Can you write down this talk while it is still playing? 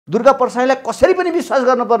दुर्गा प्रसाईलाई कसरी पनि विश्वास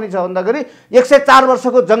गर्न पर्ने छ भन्दाखेरि 104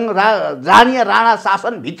 वर्षको राणिया राणा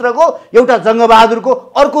शासनभित्रको एउटा जङ्गबहादुरको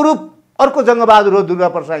अर्को जङ्गबहादुर हो दुर्गा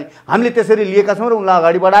प्रसाई। हामीले त्यसरी लिएका छौँ र उनलाई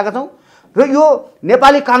अगाडि बढाएका छौँ। र यो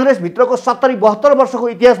नेपाली काङ्ग्रेसभित्रको 70-72 वर्षको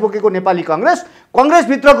इतिहास बोकेको नेपाली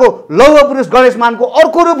काङ्ग्रेसभित्रको लौह पुरुष गणेशमानको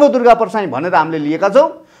अर्को रूप हो दुर्गा प्रसाई भनेर हामीले लिएका छौँ।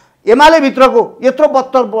 एमाले भित्रको यत्रो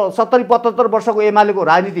 70-72 वर्षको एमालेको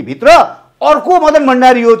राजनीतिभित्र अर्को मदन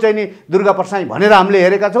भण्डारी हो चाहिँ नि दुर्गा प्रसाई भनेर हामीले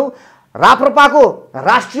हेरेका छौँ। राप्रपाको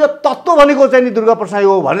राष्ट्रिय तत्त्व भनेको चाहिँ नि दुर्गा प्रसाई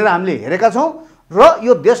हो भनेर हामीले हेरेका छौँ। र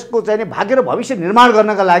यो देशको चाहिँ भाग्य र भविष्य निर्माण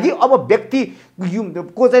गर्नका लागि अब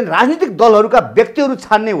व्यक्तिको चाहिँ राजनीतिक दलहरूका व्यक्तिहरू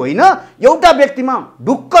छान्ने होइन, एउटा व्यक्तिमा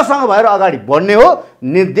ढुक्कसँग भएर अगाडि बढ्ने हो,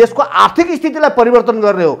 देशको आर्थिक स्थितिलाई परिवर्तन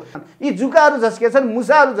गर्ने हो। यी जुकाहरू झस्किएका छन्,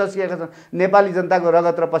 मुसाहरू झस्किएका छन्। नेपाली जनताको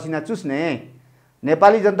रगत र पसिना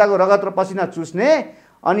चुस्ने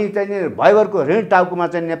अनि चाहिँ भैभरको ऋण टाउकोमा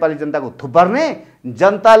चाहिँ नेपाली जनताको थुपर्ने,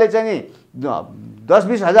 जनताले चाहिँ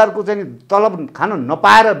 10-20 हजारको चाहिँ तलब खान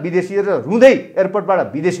नपाएर विदेशी र रुँदै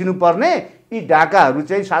एयरपोर्टबाट विदेशिनु पर्ने यी डाकाहरू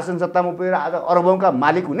चाहिँ शासन सत्तामा पुगेर आज अरबौँका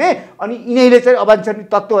मालिक हुने अनि यिनीहरूले चाहिँ अवाञ्छनीय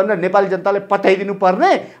तत्त्व भनेर नेपाली जनताले पठाइदिनु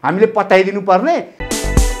पर्ने, हामीले पठाइदिनु पर्ने।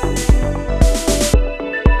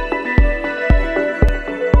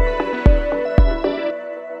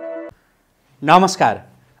 नमस्कार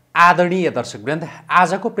आदरणीय दर्शकवृन्द,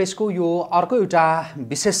 आजको प्रेसको यो अर्को एउटा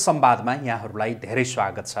विशेष संवादमा यहाँहरूलाई धेरै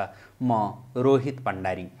स्वागत छ। म रोहित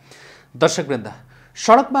भण्डारी। दर्शकवृन्द,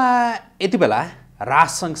 सडकमा यति बेला राज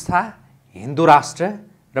संस्था, हिन्दू राष्ट्र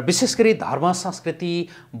र विशेष गरी धर्म संस्कृति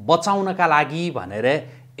बचाउनका लागि भनेर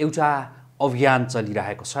एउटा अभियान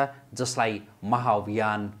चलिरहेको छ, जसलाई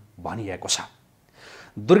महाअभियान भनिएको छ।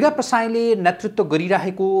 दुर्गा प्रसाईले नेतृत्व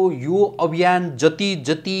गरिरहेको यो अभियान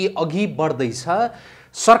जति अघि बढ्दैछ,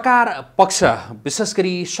 सरकार पक्ष विशेष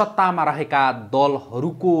गरी सत्तामा रहेका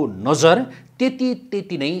दलहरूको नजर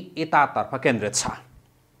त्यति नै यतातर्फ केन्द्रित छ।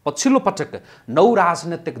 पछिल्लो पटक 9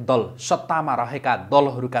 राजनैतिक दल सत्तामा रहेका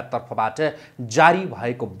दलहरूका तर्फबाट जारी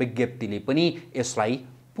भएको विज्ञप्तिले पनि यसलाई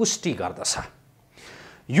पुष्टि गर्दछ।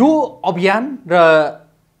 यो अभियान र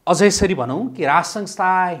अझै यसरी भनौँ कि राज संस्था,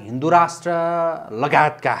 हिन्दू राष्ट्र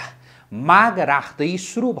लगायतका माग राख्दै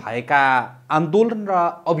सुरु भएका आन्दोलन र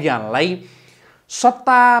अभियानलाई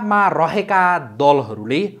सत्तामा रहेका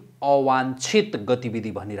दलहरूले अवाञ्छित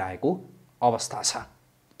गतिविधि भनिरहेको अवस्था छ।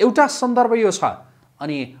 एउटा सन्दर्भ यो छ,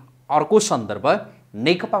 अनि अर्को सन्दर्भ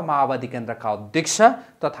नेकपा माओवादी केन्द्रका अध्यक्ष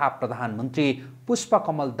तथा प्रधानमन्त्री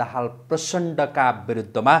पुष्पकमल दाहाल प्रचण्डका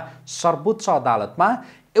विरुद्धमा सर्वोच्च अदालतमा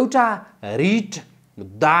एउटा रिट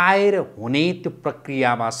दायर हुने त्यो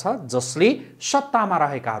प्रक्रियामा छ, जसले सत्तामा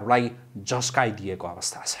रहेकाहरूलाई झस्काइदिएको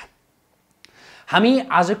अवस्था छ। हामी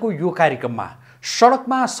आजको यो कार्यक्रममा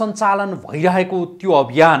सडकमा सञ्चालन भइरहेको त्यो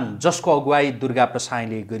अभियान जसको अगुवाई दुर्गा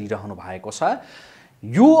प्रसाईले गरिरहनु भएको छ,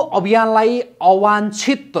 यो अभियानलाई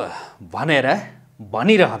अवाञ्छित भनेर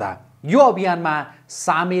भनिरहँदा यो अभियानमा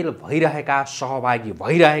सामेल भइरहेका, सहभागी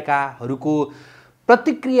भइरहेकाहरूको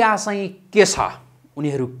प्रतिक्रिया चाहिँ के छ,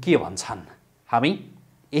 उनीहरू के भन्छन्, हामी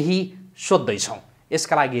यही सोध्दैछौँ।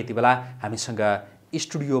 यसका लागि यति बेला हामीसँग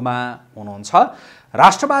स्टुडियोमा हुनुहुन्छ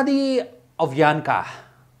राष्ट्रवादी अभियानका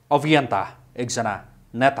अभियन्ता एकजना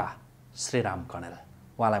नेता श्रीराम कण्डेल।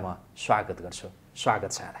 उहाँलाई म स्वागत गर्छु।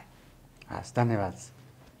 स्वागत छ यहाँलाई। हस्, धन्यवाद।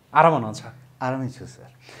 आराम हुनुहुन्छ? आरामै छु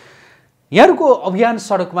सर। यहाँहरूको अभियान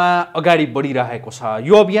सडकमा अगाडि बढिरहेको छ।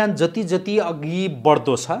 यो अभियान जति अघि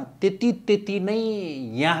बढ्दो छ त्यति नै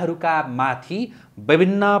यहाँहरूका माथि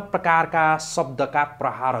विभिन्न प्रकारका शब्दका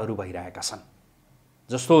प्रहारहरू भइरहेका छन्।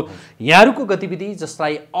 जस्तो यहाँहरूको गतिविधि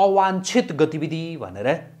जसलाई अवाञ्छित गतिविधि भनेर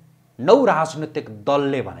 9 राजनैतिक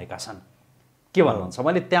दलले भनेका छन्। के भन्नुहुन्छ?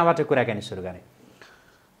 मैले त्यहाँबाट कुराकानी सुरु गरेँ।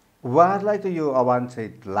 उहाँहरूलाई त यो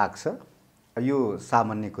अवाञ्छित लाग्छ, यो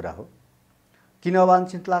सामान्य कुरा हो। किन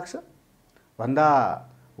अवाञ्छित लाग्छ भन्दा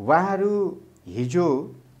उहाँहरू हिजो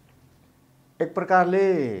एक प्रकारले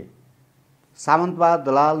सामन्तवाद,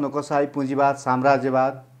 दलाल, नोकरशाही, पुँजीवाद,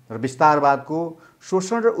 साम्राज्यवाद र विस्तारवादको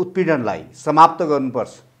शोषण र उत्पीडनलाई समाप्त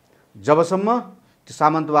गर्नुपर्छ। जबसम्म त्यो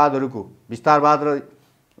सामन्तवादहरूको, विस्तारवाद र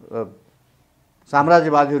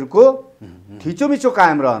साम्राज्यवादीहरूको थिचोमिचो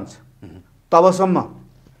कायम रहन्छ, तबसम्म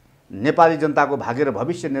नेपाली जनताको भाग्य र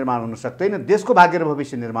भविष्य निर्माण हुन सक्दैन, देशको भाग्य र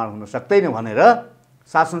भविष्य निर्माण हुन सक्दैन भनेर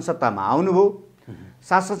शासन सत्तामा आउनुभयो।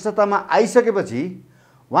 शासन सत्तामा आइसकेपछि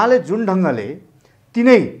उहाँले जुन ढङ्गले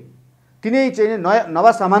तिनै चाहिँ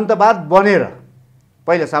नव सामन्तवाद बनेर,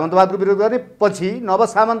 पहिला सामन्तवादको विरोध गर्ने, पछि नव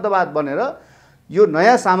सामन्तवाद बनेर यो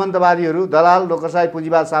नयाँ सामन्तवादीहरू, दलाल, नोकरशाही,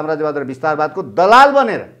 पुँजीवाद, साम्राज्यवाद र विस्तारवादको दलाल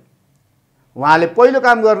बनेर उहाँले पहिलो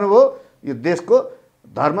काम गर्नुभयो यो देशको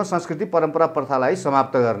धर्म, संस्कृति, परम्परा, प्रथालाई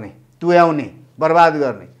समाप्त गर्ने, तुल्याउने, बर्बाद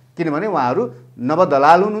गर्ने। किनभने उहाँहरू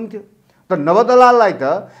नवदलाल हुनुहुन्थ्यो। त नवदलाललाई त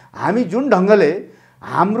हामी जुन ढङ्गले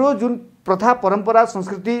हाम्रो जुन प्रथा परम्परा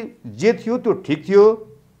संस्कृति जे थियो त्यो ठिक थियो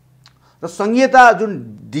र सङ्घीयता जुन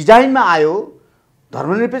डिजाइनमा आयो,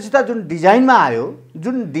 धर्मनिरपेक्षता जुन डिजाइनमा आयो,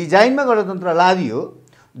 जुन डिजाइनमा गणतन्त्र लादियो,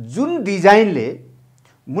 जुन डिजाइनले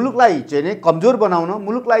मुलुकलाई चाहिँ नै कमजोर बनाउन,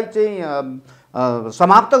 मुलुकलाई चाहिँ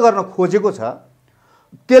समाप्त गर्न खोजेको छ,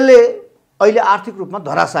 त्यसले अहिले आर्थिक रूपमा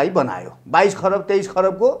धराशायी बनायो। 22 खरब 23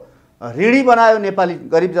 खरबको ऋणी बनायो, नेपाली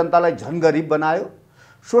गरिब जनतालाई झन गरिब बनायो।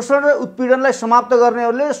 शोषण र उत्पीडनलाई समाप्त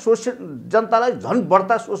गर्नेहरूले जनतालाई झन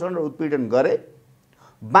बढ्ता शोषण र उत्पीडन गरे,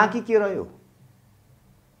 बाँकी के रह्यो?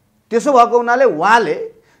 त्यसो भएको हुनाले उहाँले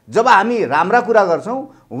जब हामी राम्रा कुरा गर्छौँ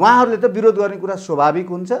उहाँहरूले त विरोध गर्ने कुरा स्वाभाविक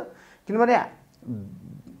हुन्छ, किनभने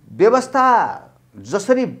व्यवस्था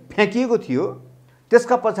जसरी फ्याँकिएको थियो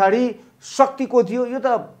त्यसका पछाडि शक्ति को थियो यो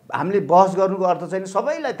त हामीले बहस गर्नुको अर्थ छैन,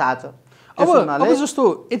 सबैलाई थाहा छ। अब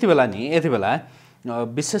जस्तो यति बेला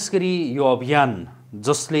विशेष गरी यो अभियान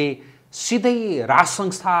जसले सिधै राज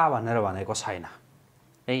संस्था भनेर भनेको छैन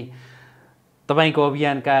है, तपाईको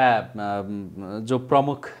अभियानका जो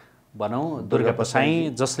प्रमुख भनौँ दुर्गा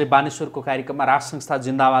प्रसाई, जसले बानेश्वरको कार्यक्रममा राज संस्था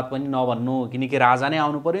जिन्दाबाद पनि नभन्नु किनकि राजा नै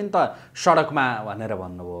आउनु पर्यो नि त सडकमा भनेर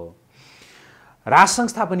भन्नुभयो। राज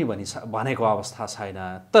संस्था पनि भनेको अवस्था छैन,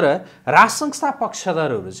 तर राज संस्था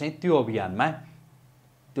पक्षधरहरू चाहिँ त्यो अभियानमा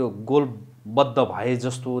त्यो गोलबद्ध भए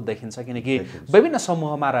जस्तो देखिन्छ, किनकि विभिन्न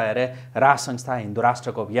समूहमा रहेर राज संस्था हिन्दू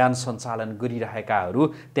राष्ट्रको अभियान सञ्चालन गरिरहेकाहरू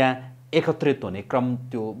त्यहाँ एकत्रित हुने क्रम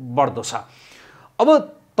त्यो बढ्दो छ। अब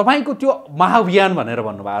तपाईको त्यो महाअभियान भनेर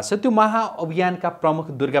भन्नुभएको छ, त्यो महाअभियानका प्रमुख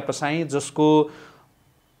दुर्गा प्रसाई जसको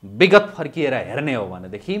विगत फर्किएर हेर्ने हो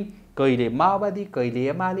भनेदेखि कहिले माओवादी, कहिले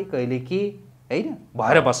एमाले, कहिले के हैन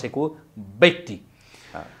भएर बसेको व्यक्ति,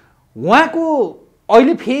 उहाँको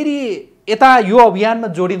अहिले फेरि यता यो अभियानमा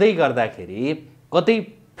जोडिँदै गर्दाखेरि कतै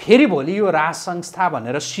फेरि भोलि यो राज संस्था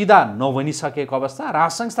भनेर सिधा नभनिसकेको अवस्था,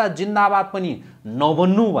 राज संस्था जिन्दाबाद पनि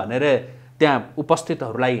नबन्नु भनेर त्यहाँ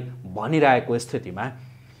उपस्थितहरूलाई भनिरहेको स्थितिमा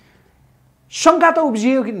शङ्का त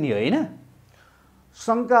उब्जियो कि नि होइन?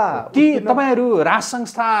 शङ्का कि तपाईँहरू राज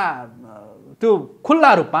संस्था त्यो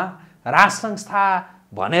खुल्ला रूपमा राज संस्था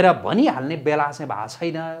भनेर भनिहाल्ने बेला चाहिँ भएको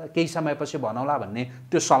छैन, केही समयपछि भनौला भन्ने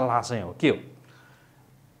त्यो सल्लाह चाहिँ हो के हो?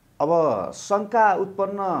 अब शङ्का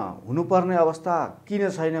उत्पन्न हुनुपर्ने अवस्था किन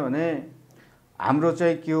छैन भने हाम्रो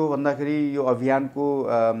चाहिँ के हो भन्दाखेरि यो अभियानको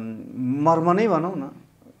मर्म नै भनौँ न,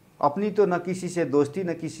 अपनी तो न किसी से दोस्ती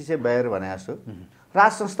न किसी से बैर भने जस्तो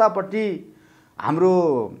राज संस्थापट्टि हाम्रो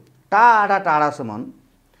टाढा टाढासम्म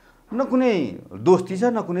न कुनै दोस्ती छ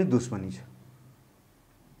न कुनै दुश्मनी छ।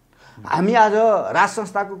 हामी आज राज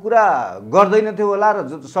संस्थाको कुरा गर्दैनथ्यो होला र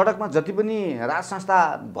सडकमा जति पनि राज संस्था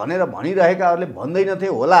भनेर भनिरहेकाहरूले भन्दैनथे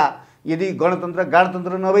होला यदि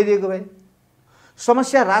गणतन्त्र नभइदिएको भए।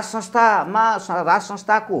 समस्या राज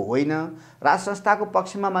संस्थाको होइन, राज संस्थाको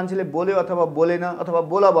पक्षमा मान्छेले बोल्यो अथवा बोलेन, अथवा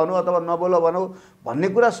बोल भनौँ अथवा नबोल भनौँ भन्ने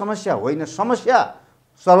कुरा समस्या होइन। समस्या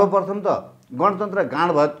सर्वप्रथम त गणतन्त्र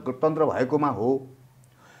गणतन्त्र भएकोमा हो।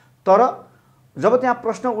 तर जब त्यहाँ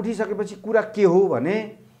प्रश्न उठिसकेपछि कुरा के हो भने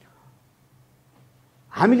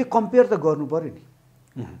हामीले कम्पेयर त गर्नु पर्यो नि,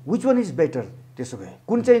 विच वान इज बेटर। त्यसो भए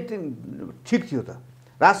कुन चाहिँ ठिक थियो त?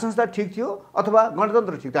 राज संस्था ठिक थियो अथवा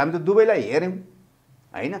गणतन्त्र ठिक थियो? हामी त दुवैलाई हेऱ्यौँ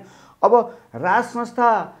होइन। अब राज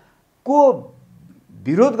संस्थाको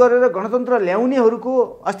विरोध गरेर गणतन्त्र ल्याउनेहरूको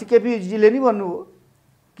अस्ति केपीजीले नि भन्नुभयो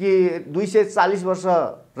कि 240 वर्ष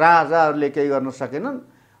राजाहरूले केही गर्न सकेनन्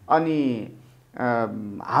अनि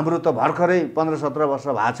हाम्रो त भर्खरै 15-17 वर्ष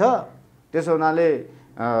भएको छ, त्यसो हुनाले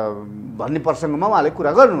भन्ने प्रसङ्गमा उहाँले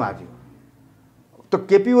कुरा गर्नुभएको थियो। त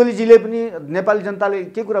केपी ओलीजीले पनि नेपाली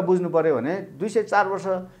जनताले के कुरा बुझ्नु पर्यो भने 204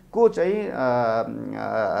 वर्षको चाहिँ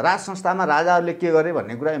राज संस्थामा राजाहरूले के गरे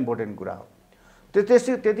भन्ने कुरा इम्पोर्टेन्ट कुरा हो।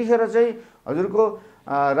 त्यतिखेर चाहिँ हजुरको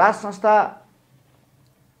राज संस्था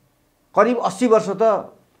करिब 80 वर्ष त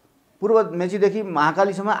पूर्व मेचीदेखि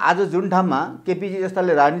महाकालीसम्म आज जुन ठाउँमा केपीजी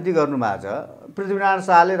जस्ताले राजनीति गर्नुभएको छ, पृथ्वीनारायण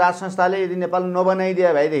शाहले राज संस्थाले यदि नेपाल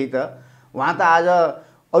नबनाइदिए भएदेखि त उहाँ त आज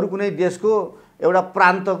अरू कुनै देशको एउटा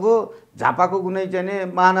प्रान्तको झापाको कुनै चाहिँ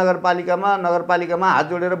महानगरपालिकामा नगरपालिकामा हात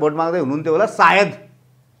जोडेर भोट माग्दै हुनुहुन्थ्यो होला सायद,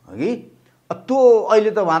 हगि? त्यो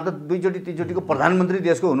अहिले त उहाँ त 2-3चोटिको प्रधानमन्त्री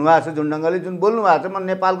देशको हुनुभएको छ। जुन ढङ्गले जुन बोल्नु भएको छ म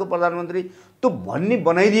नेपालको प्रधानमन्त्री, त्यो भन्ने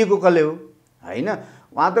बनाइदिएको कसले हो होइन?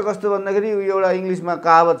 उहाँ त कस्तो भन्दाखेरि एउटा इङ्ग्लिसमा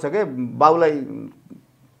कहावत छ के, बाउलाई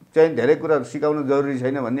चाहिँ धेरै कुरा सिकाउनु जरुरी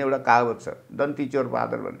छैन भन्ने एउटा कहावत छ, डोन्ट टिच योर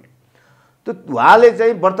फादर भन्ने। त्यो उहाँले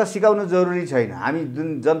चाहिँ व्रत सिकाउनु जरुरी छैन। हामी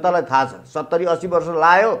जुन जनतालाई थाहा छ 70-80 वर्ष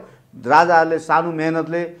लायो राजाहरूले सानो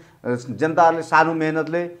मेहनतले, जनताहरूले सानो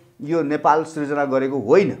मेहनतले यो नेपाल सृजना गरेको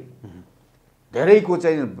होइन। धेरैको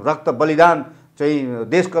चाहिँ रक्त बलिदान चाहिँ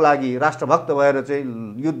देशको लागि राष्ट्रभक्त भएर चाहिँ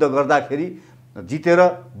युद्ध गर्दाखेरि जितेर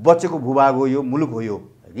बचेको भूभाग हो यो, मुलुक हो यो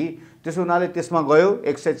कि। त्यसो हुनाले त्यसमा गयो,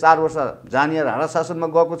 104 वर्ष जानिया राणा शासनमा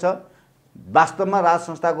गएको छ। वास्तवमा राज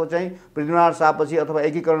संस्थाको चाहिँ पृथ्वीनारायण शाहपछि अथवा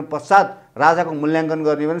एकीकरण पश्चात राजाको मूल्याङ्कन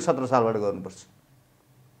गर्ने भने 17 सालबाट गर्नुपर्छ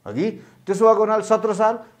अघि। त्यसो भएको हुनाले 17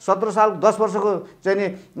 साल 10 वर्षको चाहिँ नि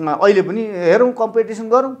अहिले पनि हेरौँ, कम्पिटिसन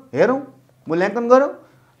गरौँ, हेरौँ, मूल्याङ्कन गरौँ।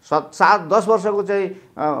 10 वर्षको चाहिँ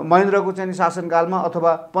महेन्द्रको चाहिँ शासनकालमा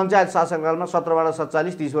अथवा पञ्चायत शासनकालमा 17बाट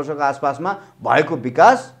 47 30 वर्षको आसपासमा भएको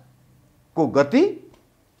विकासको गति,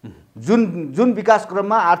 जुन विकास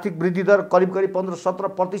क्रममा आर्थिक वृद्धि दर करिब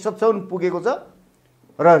 15-17% पुगेको छ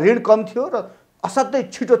र ऋण कम थियो र असाध्यै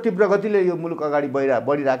छिटो तीव्र गतिले यो मुलुक अगाडि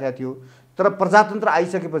बढिराखेको थियो। तर प्रजातन्त्र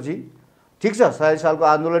आइसकेपछि ठिक छ, 40 सालको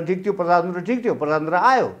आन्दोलन ठिक थियो, प्रजातन्त्र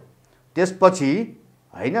आयो। त्यसपछि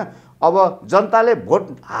होइन, अब जनताले भोट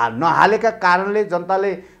नहालेका कारणले,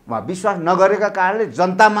 जनताले विश्वास नगरेका कारणले,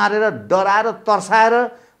 जनता मारेर डराएर तर्साएर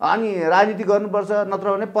अनि राजनीति गर्नुपर्छ नत्र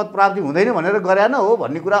भने पद प्राप्ति हुँदैन भनेर गरेन हो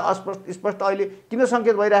भन्ने कुरा स्पष्ट अहिले किन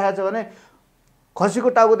सङ्केत भइरहेको छ भने खसीको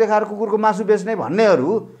टाउको देखाएर कुकुरको मासु बेच्ने भन्नेहरू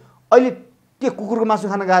अहिले के कुकुरको मासु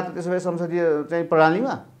खान गएको त? त्यसो भए संसदीय चाहिँ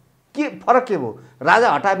प्रणालीमा के फरक के भयो? राजा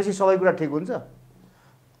हटाएपछि सबै कुरा ठिक हुन्छ?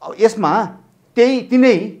 अब यसमा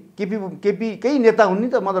तिनै केपीकै नेता हुन् नि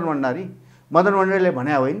त, मदन भण्डारीले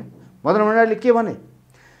भने होइन। मदन भण्डारीले के भने,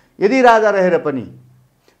 यदि राजा रहेर पनि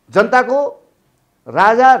जनताको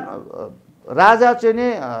राजा चाहिँ नि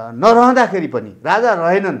नरहँदाखेरि पनि, राजा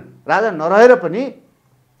नरहेर पनि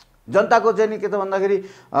जनताको चाहिँ नि के त भन्दाखेरि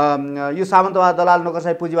यो सामन्तवाद, दलाल,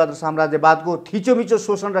 नोकरशाही, पुँजीवाद र साम्राज्यवादको थिचोमिचो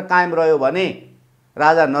शोषण र कायम रह्यो भने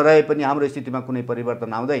राजा नरहे पनि हाम्रो स्थितिमा कुनै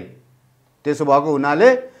परिवर्तन आउँदैन। त्यसो भएको हुनाले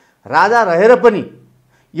राजा रहेर पनि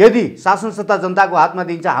यदि शासन सत्ता जनताको हातमा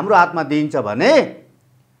दिइन्छ, हाम्रो हातमा दिइन्छ भने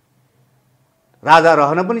राजा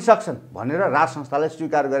रहन पनि सक्छन् भनेर राज संस्थालाई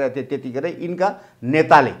स्वीकार गरेका थिए त्यतिखेरै यिनका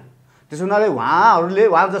नेताले। त्यसो हुनाले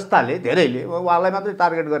उहाँ जस्ताले धेरैले, उहाँलाई मात्रै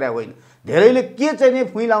टार्गेट गरे होइन, धेरैले के चाहिँ नि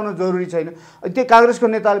फुइँ लाउन जरुरी छैन। त्यो काङ्ग्रेसको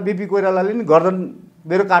नेता बिपी कोइरालाले नि गर्दन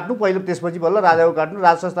मेरो काट्नु, पहिलो त्यसपछि बल्ल राजाको काट्नु,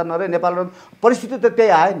 राज संस्था नरहे नेपाल परिस्थिति त त्यही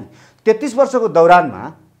आयो नि। 33 वर्षको दौरानमा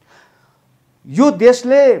यो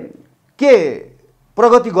देशले के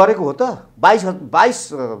प्रगति गरेको हो त?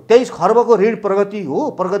 22-23 खर्बको ऋण प्रगति हो,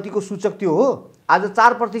 प्रगतिको सूचक त्यो हो। आज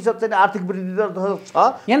 4% चाहिँ आर्थिक वृद्धि दर छ,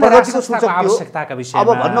 प्रगतिको सूचक त्यो। अब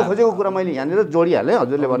भन्न खोजेको कुरा मैले यहाँनिर जोडिहालेँ,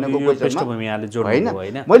 हजुरले भनेको क्वेसनमा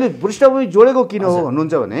होइन। मैले पृष्ठभूमि जोडेको किन हो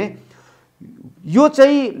भन्नुहुन्छ भने यो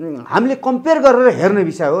चाहिँ हामीले कम्पेयर गरेर हेर्ने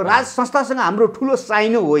विषय हो। राज संस्थासँग हाम्रो ठुलो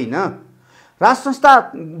साइनो होइन। राज संस्था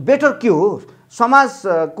बेटर के हो?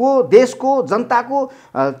 समाजको, देशको, जनताको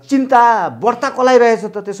चिन्ता बढ्ता कसलाई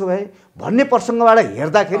त त्यसो भए भन्ने प्रसङ्गबाट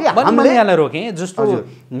हेर्दाखेरि हामीले यहाँलाई रोकेँ। जस्तो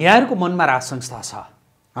यहाँहरूको मनमा राज संस्था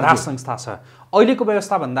छ, अहिलेको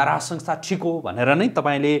व्यवस्थाभन्दा राज संस्था ठिक हो भनेर नै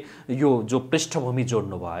तपाईँले यो जो पृष्ठभूमि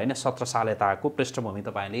जोड्नु भयो होइन, 17 साल यताको पृष्ठभूमि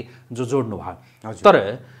तपाईँले जो जोड्नु भयो।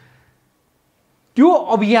 तर त्यो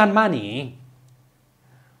अभियानमा नि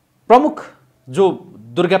प्रमुख जो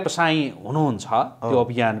दुर्गा प्रसाई हुनुहुन्छ, त्यो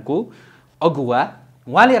अभियानको अगुवा,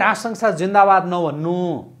 उहाँले राज संस्था जिन्दाबाद नभन्नु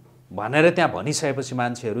भनेर त्यहाँ भनिसकेपछि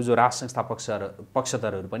मान्छेहरू जो राज संस्था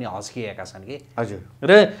पक्षधरहरू पनि हस्किएका छन् कि हजुर।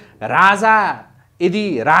 र राजा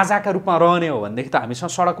यदि राजाका रूपमा रहने हो भनेदेखि त हामीसँग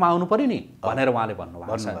सडकमा आउनु पर्यो नि भनेर उहाँले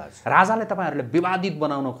भन्नुभएको छ। राजालाई तपाईँहरूले विवादित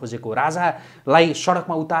बनाउन खोजेको, राजालाई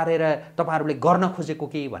सडकमा उतारेर तपाईँहरूले गर्न खोजेको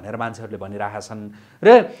के भनेर मान्छेहरूले भनिरहेका छन्।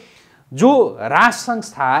 र जो राज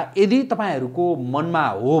संस्था यदि तपाईँहरूको मनमा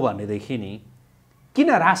हो भनेदेखि नि किन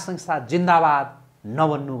राज संस्था जिन्दाबाद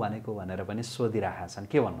नभन्नु भनेको भनेर पनि सोधिरहेका छन्,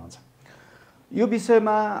 के भन्नुहुन्छ? यो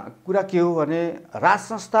विषयमा कुरा के हो भने राज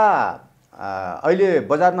संस्था अहिले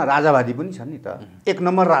बजारमा राजावादी पनि छन् नि त। एक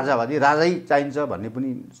नम्बर राजावादी, राजै चाहिन्छ भन्ने पनि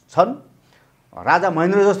छन्, राजा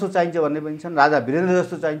महेन्द्र जस्तो चाहिन्छ भन्ने पनि छन्, राजा वीरेन्द्र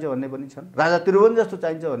जस्तो चाहिन्छ भन्ने पनि छन्, राजा त्रिभुवन जस्तो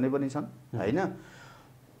चाहिन्छ भन्ने पनि छन् होइन।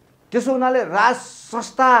 त्यसो हुनाले राज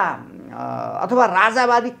संस्था अथवा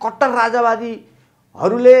राजावादी, कट्टर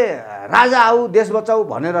राजावादीहरूले राजा आऊ देश बचाऊ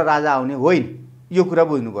भनेर राजा आउने होइन, यो कुरा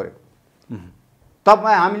बुझ्नु पर्यो।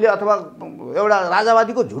 तपाईँ हामीले अथवा एउटा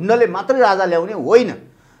राजावादीको झुन्डले मात्रै राजा ल्याउने होइन।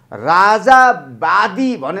 राजावादी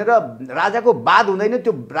भनेर राजाको वाद हुँदैन,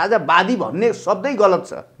 त्यो राजावादी भन्ने शब्दै गलत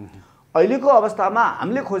छ। अहिलेको अवस्थामा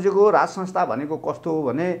हामीले खोजेको राज संस्था भनेको कस्तो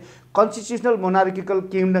हो भने कन्स्टिट्युसनल मोनार्किकल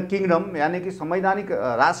किङडम, यानि कि संवैधानिक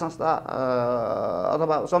राज संस्था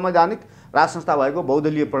अथवा संवैधानिक राज संस्था भएको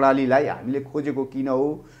बहुदलीय प्रणालीलाई हामीले खोजेको किन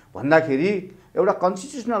हो भन्दाखेरि एउटा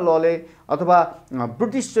कन्स्टिट्युसनल लले अथवा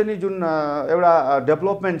ब्रिटिस चाहिँ जुन एउटा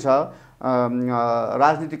डेभलपमेन्ट छ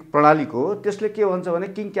राजनीतिक प्रणालीको, त्यसले के भन्छ भने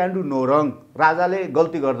किङ क्यान डु नो रङ, राजाले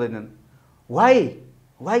गल्ती गर्दैनन्। Why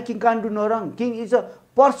Why king can't do no wrong? King is a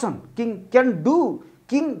person. King can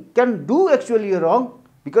do actually wrong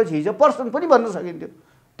because he is a person पनि भन्न सकिन्थ्यो.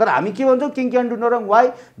 तर हामी के भन्छौँ king can do no wrong.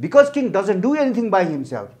 Why? Because king doesn't do anything by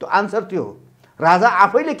himself. त्यो answer त्यो हो. राजा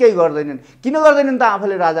आफैले केही गर्दैनन्. किन गर्दैनन् त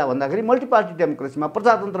आफैले राजा भन्दाखेरि मल्टिपार्टी डेमोक्रेसीमा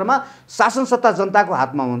प्रजातन्त्रमा शासन सत्ता जनताको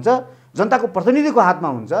हातमा हुन्छ, जनताको प्रतिनिधिको हातमा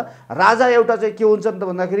हुन्छ. राजा एउटा चाहिँ के हुन्छ त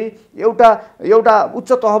भन्दाखेरि एउटा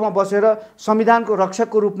उच्च तहमा बसेर संविधानको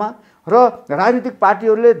रक्षकको रूपमा र राजनीतिक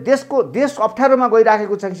पार्टीहरूले देश अप्ठ्यारोमा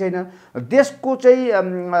गइराखेको छ कि छैन, देशको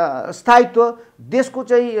चाहिँ स्थायित्व, देशको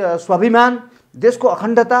चाहिँ स्वाभिमान, देशको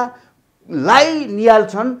अखण्डतालाई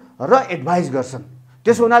निहाल्छन् र एडभाइस गर्छन्.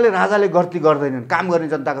 त्यसो हुनाले राजाले गल्ती गर्दैनन्, काम गर्ने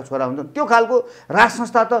जनताका छोरा हुन्छन्. त्यो खालको राज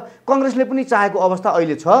संस्था त कांग्रेसले पनि चाहेको अवस्था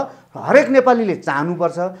अहिले छ. हरेक नेपालीले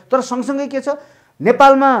चाहनुपर्छ. तर सँगसँगै के छ,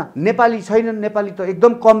 नेपालमा नेपाली छैनन्, नेपाली त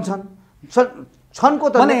एकदम कम छन्. छनको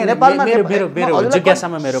त नेपालमा मेरो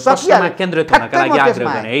जिज्ञासामा मेरो प्रश्नमा केन्द्रित हुनका लागि आग्रह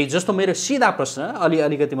गर्ने है. जस्तो मेरो सिधा प्रश्न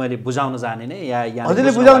अलिकति मैले बुझाउन जाने नै या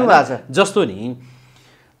हजुरले बुझाउनु भएको छ. जस्तो नि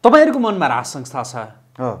तपाईहरुको मनमा राज संस्था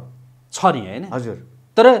छ नि हैन? हजुर.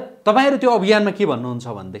 तर तपाईहरु त्यो अभियानमा के भन्नुहुन्छ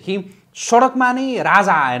भनेदेखि सडकमा नै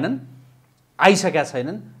राजा आएनन्, आइसकेका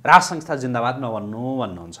छैनन्, राज संस्था जिन्दाबाद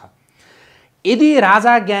भन्नुहुन्छ. यदि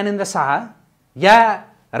राजा ज्ञानेन्द्र शाह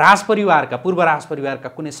या राजपरिवारका पूर्व राजपरिवारका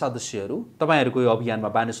कुनै सदस्यहरू तपाईहरुको यो अभियानमा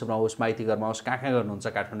बानेश्वरमा होस्, माइतीघरमा होस्, कहाँ गर्नुहुन्छ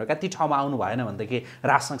काठमाडौँका, ती ठाउँमा आउनु भएन भनेदेखि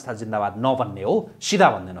राज संस्था जिन्दाबाद नभन्ने हो? सिधा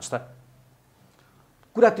भनिदिनुहोस् त.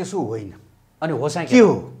 कुरा त्यसो होइन. अनि हो चाहिँ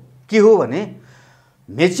के हो भने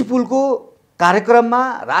मेचीपुलको कार्यक्रममा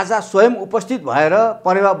राजा स्वयं उपस्थित भएर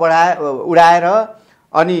परेवा उडाएर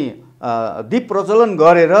अनि दीप प्रज्वलन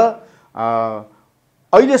गरेर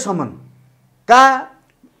अहिलेसम्मका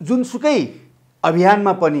जुनसुकै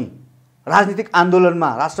अभियानमा पनि राजनीतिक आन्दोलनमा,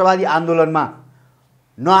 राष्ट्रवादी आन्दोलनमा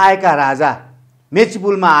नआएका राजा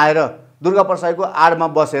मेचीपुलमा आएर दुर्गा प्रसाईको आडमा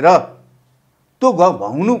बसेर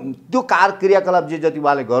त्यो क्रियाकलाप जे जति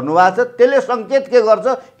उहाँले गर्नुभएको छ त्यसले सङ्केत के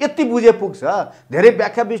गर्छ यति बुझे पुग्छ. धेरै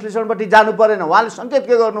व्याख्या विश्लेषणपट्टि जानु परेन. उहाँले सङ्केत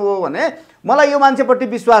के गर्नुभयो भने मलाई यो मान्छेपट्टि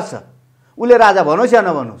विश्वास छ, उसले राजा भनोस् या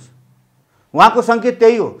नभनोस्, उहाँको सङ्केत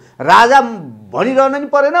त्यही हो. राजा भनिरहन नि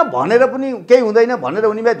परेन, भनेर पनि केही हुँदैन भनेर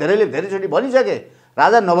उनी धेरैले धेरैचोटि भनिसके.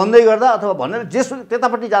 राजा नभन्दै गर्दा अथवा भनेर जेसुकै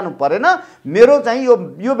त्यतापट्टि जानु परेन. मेरो चाहिँ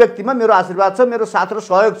यो व्यक्तिमा मेरो आशीर्वाद छ, मेरो साथ र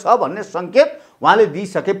सहयोग छ भन्ने सङ्केत उहाँले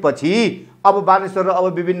दिइसकेपछि अब बानेश्वर र अब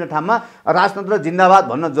विभिन्न ठाउँमा राजतन्त्र जिन्दाबाद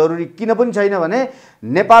भन्न जरुरी किन पनि छैन भने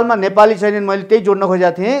नेपालमा नेपाली छैनन्. मैले त्यही जोड्न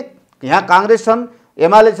खोजेको थिएँ. यहाँ कांग्रेस छन्,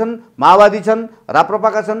 एमाले छन्, माओवादी छन्,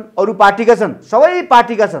 राप्रपाका छन्, अरू पार्टीका छन्, सबै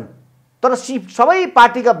पार्टीका छन्. तर सबै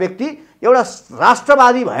पार्टीका व्यक्ति एउटा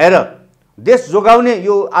राष्ट्रवादी भएर देश जोगाउने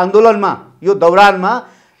यो आन्दोलनमा, यो दौरानमा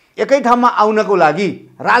एकै ठाउँमा आउनको लागि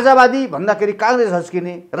राजावादी भन्दाखेरि कांग्रेस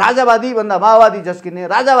झस्किने, राजावादी भन्दा माओवादी झस्किने,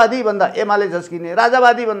 राजावादी भन्दा एमाले झस्किने,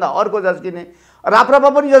 राजावादी भन्दा अर्को झस्किने, राप्रपा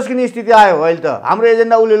पनि झस्किने स्थिति आयो अहिले त. हाम्रो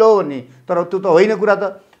एजेन्डा उसले लो भन्ने. तर त्यो त होइन कुरा त.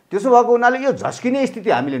 त्यसो भएको हुनाले यो झस्किने स्थिति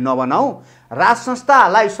हामीले नबनाऊ. राज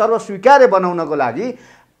संस्थालाई सर्वस्वीकार्य बनाउनको लागि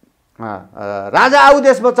राजा आऊ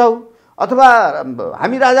देश बचाऊ अथवा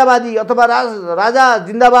हामी राजावादी अथवा राजा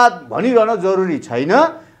जिन्दाबाद भनिरहन जरुरी छैन.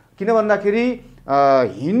 किन भन्दाखेरि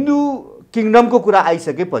हिन्दू किङडमको कुरा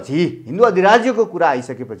आइसकेपछि, हिन्दू अधिराज्यको कुरा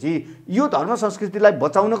आइसकेपछि यो धर्म संस्कृतिलाई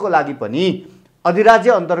बचाउनको लागि पनि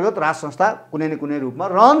अधिराज्य अन्तर्गत राज संस्था कुनै न कुनै रूपमा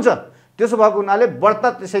रहन्छ. त्यसो भएको हुनाले बढ्ता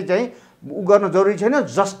त्यसै चाहिँ गर्न जरुरी छैन.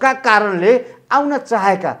 जसका कारणले आउन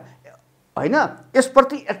चाहेका हैन,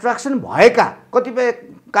 यसप्रति एट्र्याक्सन भएका कतिपय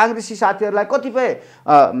कांग्रेसी साथीहरूलाई, कतिपय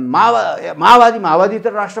माओवादी त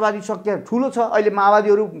राष्ट्रवादी शक्ति ठुलो छ. अहिले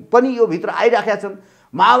माओवादीहरू पनि यो भित्र आइराखेका छन्.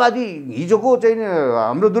 माओवादी हिजोको चाहिँ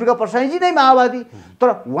हाम्रो दुर्गा प्रसाईजी नै माओवादी.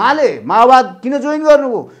 तर उहाँले माओवाद किन जोइन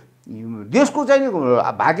गर्नुभयो? देशको चाहिँ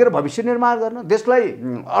भाग्य र भविष्य निर्माण गर्न, देशलाई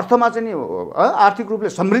अर्थमा चाहिँ आर्थिक रूपले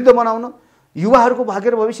समृद्ध बनाउन, युवाहरूको भाग्य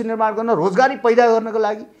र भविष्य निर्माण गर्न, रोजगारी पैदा गर्नको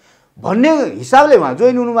लागि भन्ने हिसाबले उहाँ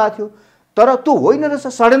जोइन हुनुभएको थियो. तर त्यो होइन रहेछ,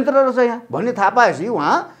 षड्यन्त्र रहेछ यहाँ भन्ने थाहा पाएपछि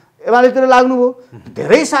उहाँ एमालेतिर लाग्नुभयो.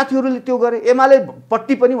 धेरै साथीहरूले त्यो गरे. एमाले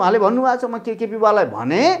पट्टि पनि उहाँले भन्नुभएको छ. म केपी बालाई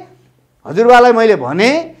भने, हजुरबालाई मैले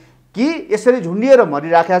भने कि यसरी झुन्डिएर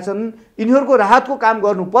मरिराखेका छन्, यिनीहरूको राहतको काम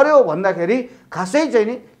गर्नु पर्यो भन्दाखेरि खासै चाहिँ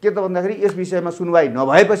नि के त भन्दाखेरि यस विषयमा सुनवाई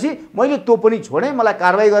नभएपछि मैले त्यो पनि छोडेँ. मलाई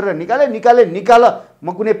कारवाही गरेर निकाल. म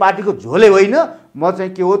कुनै पार्टीको झोले होइन. म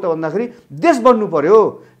चाहिँ के हो त भन्दाखेरि देश बन्नु पर्यो,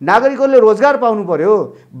 नागरिकहरूले रोजगार पाउनु पर्यो,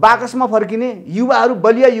 बाकसमा फर्किने युवाहरू,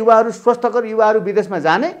 बलिया युवाहरू, स्वस्थकर युवाहरू विदेशमा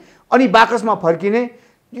जाने अनि बाकसमा फर्किने,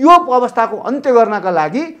 यो अवस्थाको अन्त्य गर्नका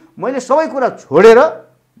लागि मैले सबै कुरा छोडेर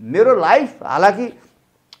मेरो लाइफ हालाकि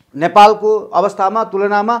नेपालको अवस्थामा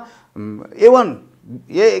तुलनामा A1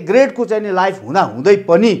 ग्रेडको चाहिँ नि लाइफ हुँदा हुँदै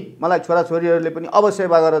पनि मलाई छोराछोरीहरूले पनि अब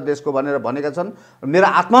सेवा गर देशको भनेर भनेका छन्। मेरो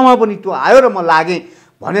आत्मामा पनि त्यो आयो र म लागेँ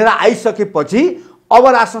भनेर आइसकेपछि अब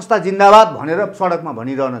राज संस्था जिन्दाबाद भनेर सडकमा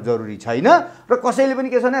भनिरहन जरुरी छैन र कसैले पनि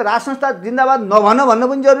के छ भने राज संस्था जिन्दाबाद भन्न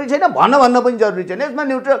पनि जरुरी छैन, भन्न पनि जरुरी छैन। यसमा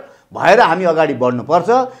न्युट्रल भएर हामी अगाडि बढ्नुपर्छ।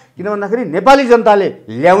 किन भन्दाखेरि नेपाली जनताले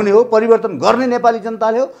ल्याउने हो, परिवर्तन गर्ने नेपाली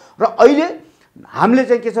जनताले हो। र अहिले हामीले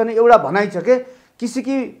चाहिँ के छ भने एउटा भनाइ छ के किसी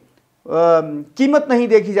की कीमत नहीं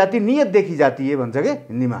देखी जाती, नियत देखी जाती है भन्छ के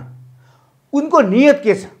हिन्दीमा। उनको नियत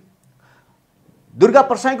के छ, दुर्गा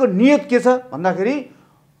प्रसाईको नियत के छ भन्दाखेरि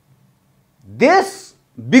देश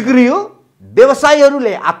बिग्रियो,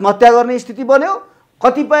 व्यवसायीहरूले आत्महत्या गर्ने स्थिति बन्यो,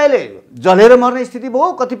 कतिपयले जलेर मर्ने स्थिति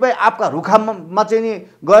भयो, कतिपय आपका रुखामा चाहिँ नि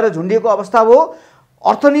गएर झुन्डिएको अवस्था भयो,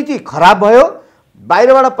 अर्थनीति खराब भयो,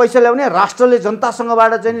 बाहिरबाट पैसा ल्याउने राष्ट्रले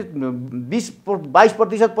जनतासँगबाट चाहिँ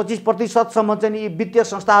 20-22%, 25%सम्म चाहिँ नि वित्तीय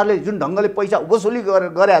संस्थाहरूले जुन ढङ्गले पैसा वसुली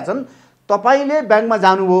गरेका छन्, तपाईले ब्याङ्कमा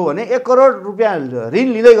जानुभयो भने 1 करोड रुपियाँ ऋण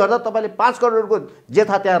लिँदै गर्दा तपाईले 5 करोडको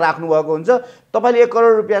जेथा त्यहाँ राख्नुभएको हुन्छ। तपाईले 1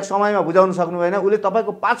 करोड रुपियाँ समयमा बुझाउन सक्नु भएन, उसले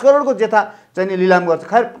तपाईको 5 करोडको जेथा चाहिँ नि लिलाम गर्छ।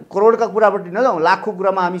 खैर करोडका कुरापट्टि नजाउँ, लाखको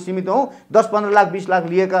कुरामा हामी सीमित हौँ। 10-15 लाख 20 लाख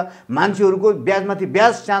लिएका मान्छेहरूको ब्याजमाथि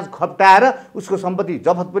ब्याज चार्ज खप्टाएर उसको सम्पत्ति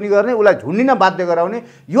जफत पनि गर्ने, उसलाई झुन्डिन बाध्य गराउने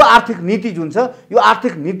यो आर्थिक नीति जुन छ, यो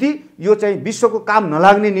आर्थिक नीति यो चाहिँ विश्वको काम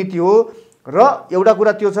नलाग्ने नीति हो। र एउटा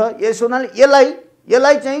कुरा त्यो छ, यस हुनाले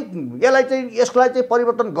यसलाई चाहिँ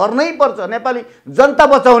परिवर्तन गर्नै पर्छ। नेपाली जनता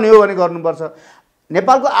बचाउने हो भने गर्नुपर्छ,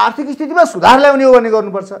 नेपालको आर्थिक स्थितिमा सुधार ल्याउने हो भने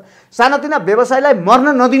गर्नुपर्छ, सानातिना व्यवसायलाई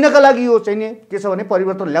मर्न नदिनका लागि यो चाहिँ नि के छ भने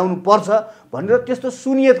परिवर्तन ल्याउनु पर्छ भनेर त्यस्तो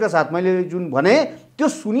सुनियतका साथ मैले जुन भने त्यो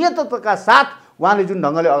सुनियतका साथ उहाँले जुन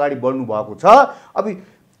ढङ्गले अगाडि बढ्नु भएको छ। अब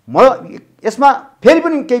म यसमा फेरि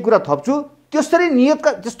पनि केही कुरा थप्छु, त्यसरी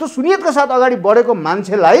त्यस्तो सुनियतका साथ अगाडि बढेको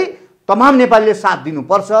मान्छेलाई तमाम नेपालीले साथ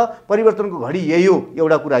दिनुपर्छ। परिवर्तनको घडी यही हो,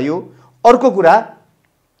 एउटा कुरा यो। अर्को कुरा,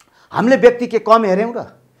 हामीले व्यक्ति के कम हेऱ्यौँ र?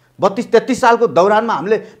 32-33 सालको दौरानमा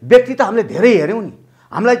व्यक्ति त हामीले धेरै हेऱ्यौँ नि।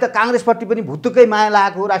 हामीलाई त काङ्ग्रेसपट्टि पनि भुत्तुकै माया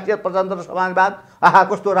लागेको हो, राष्ट्रिय प्रजातन्त्र समाजवाद आहा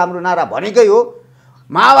कस्तो राम्रो नारा भनेकै हो।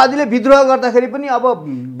 माओवादीले विद्रोह गर्दाखेरि पनि अब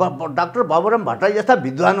डाक्टर भवरम भट्टराई जस्ता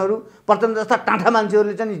विद्वानहरू, प्रचण्ड जस्ता टाँठा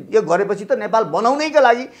मान्छेहरूले चाहिँ यो गरेपछि त नेपाल बनाउनैका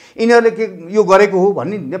लागि यिनीहरूले के यो गरेको हो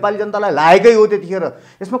भन्ने नेपाली जनतालाई लागेकै हो त्यतिखेर।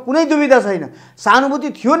 यसमा कुनै दुविधा छैन, सहानुभूति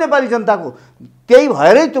थियो नेपाली जनताको। त्यही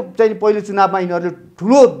भएरै त्यो चाहिँ पहिलो चुनावमा यिनीहरूले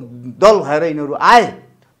ठुलो दल भएर यिनीहरू आए।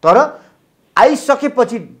 तर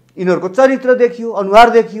आइसकेपछि यिनीहरूको चरित्र देखियो, अनुहार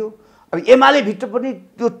देखियो। अब एमाले भित्र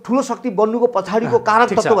पनि त्यो ठुलो शक्ति बन्नुको पछाडिको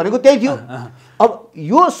कारक तत्त्व भनेको त्यही थियो। अब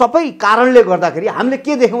यो सबै कारणले गर्दाखेरि हामीले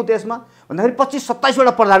के देख्यौँ त्यसमा भन्दाखेरि 25-27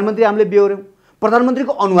 वटा प्रधानमन्त्री हामीले बेहोऱ्यौँ।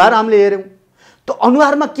 प्रधानमन्त्रीको अनुहार हामीले हेऱ्यौँ। त्यो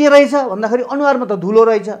अनुहारमा के रहेछ भन्दाखेरि अनुहारमा त धुलो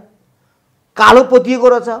रहेछ, कालो पोतिएको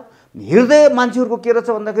रहेछ। हृदय मान्छेहरूको के रहेछ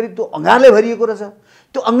भन्दाखेरि त्यो अँगारले भरिएको रहेछ।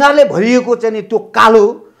 त्यो अँगारले भरिएको चाहिँ नि त्यो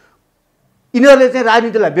कालो यिनीहरूले चाहिँ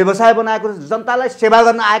राजनीतिलाई व्यवसाय बनाएको रहेछ, जनतालाई सेवा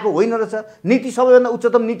गर्न आएको होइन रहेछ। नीति सबैभन्दा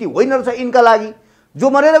उच्चतम नीति होइन रहेछ यिनका लागि। जो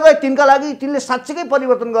मरेर गए तिनका लागि, तिनले साँच्चैकै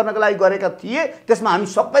परिवर्तन गर्नका लागि गरेका थिए, त्यसमा हामी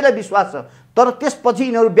सबैलाई विश्वास छ। तर त्यसपछि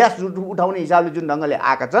यिनीहरू ब्यास उठाउने हिसाबले जुन ढङ्गले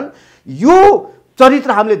आएका छन्, यो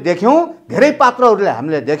चरित्र हामीले देख्यौँ, धेरै पात्रहरूलाई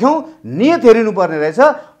हामीले देख्यौँ। नियत हेरिनुपर्ने रहेछ।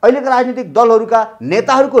 अहिलेका राजनीतिक दलहरूका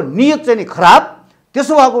नेताहरूको नियत चाहिँ नि खराब।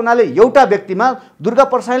 त्यसो भएको हुनाले एउटा व्यक्तिमा दुर्गा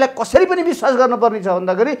प्रसाईलाई कसरी पनि विश्वास गर्नुपर्ने छ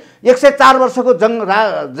भन्दाखेरि 104 वर्षको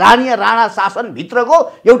राणीय राणा शासनभित्रको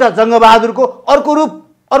एउटा जङ्गबहादुरको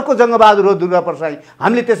अर्को जङ्गबहादुर हो दुर्गा प्रसाई।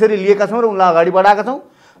 हामीले त्यसरी लिएका छौँ र उनलाई अगाडि बढाएका छौँ।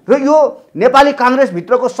 र यो नेपाली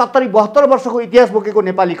काङ्ग्रेसभित्रको 70-72 वर्षको इतिहास बोकेको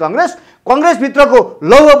नेपाली काङ्ग्रेसभित्रको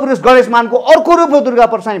लौह पुरुष गणेश मानको अर्को रूप हो दुर्गा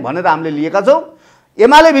प्रसाई भनेर हामीले लिएका छौँ।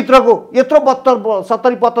 एमाले भित्रको यत्रो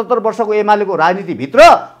 70-72 वर्षको एमालेको राजनीतिभित्र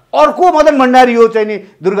अर्को मदन भण्डारी हो चाहिँ नि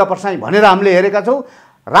दुर्गा प्रसाई भनेर हामीले हेरेका छौँ।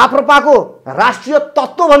 राप्रपाको राष्ट्रिय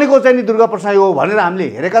तत्त्व भनेको चाहिँ नि दुर्गा प्रसाई हो भनेर हामीले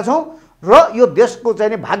हेरेका छौँ। र यो देशको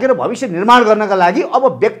चाहिँ नि भाग्य र भविष्य निर्माण गर्नका लागि अब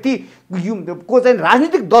व्यक्तिको चाहिँ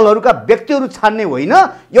राजनीतिक दलहरूका व्यक्तिहरू छान्ने होइन,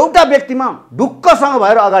 एउटा व्यक्तिमा ढुक्कसँग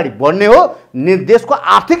भएर अगाडि बढ्ने हो, देशको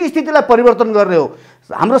आर्थिक स्थितिलाई परिवर्तन गर्ने हो,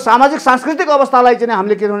 हाम्रो सामाजिक सांस्कृतिक अवस्थालाई चाहिँ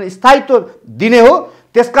हामीले के भने स्थायित्व दिने हो।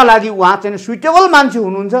 त्यसका लागि उहाँ चाहिँ सुइटेबल मान्छे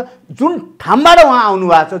हुनुहुन्छ। जुन ठाउँबाट उहाँ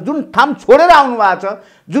आउनुभएको छ, जुन ठाउँ छोडेर आउनुभएको छ,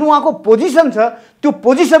 जुन उहाँको पोजिसन छ, त्यो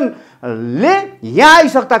पोजिसनले यहाँ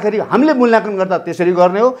आइसक्दाखेरि हामीले मूल्याङ्कन गर्दा त्यसरी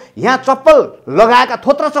गर्ने हो। यहाँ चप्पल लगाएका,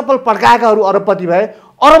 थोत्रा चप्पल पड्काएकाहरू अरबपति भए,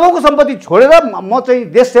 अरबौँको सम्पत्ति छोडेर म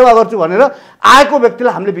चाहिँ देश सेवा गर्छु भनेर आएको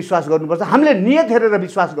व्यक्तिलाई हामीले विश्वास गर्नुपर्छ। हामीले नियत हेरेर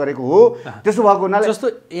विश्वास गरेको हो। त्यसो भएको हुनाले जस्तो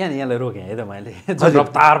यहाँलाई रोकेँ है त मैले,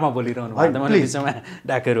 रफ्तारमा बोलिरहनु भयो, मैले बिचमा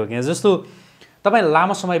डाके रोकेँ। जस्तो तपाईँ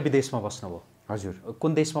लामो समय विदेशमा बस्नुभयो। हजुर।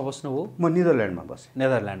 कुन देशमा बस्नुभयो? म नेदरल्यान्डमा बसेँ।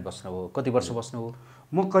 नेदरल्यान्ड बस्नुभयो। कति वर्ष बस्नुभयो?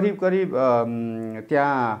 म करिब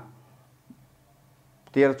त्यहाँ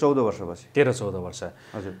 13-14 वर्ष बसेँ। 13-14 वर्ष।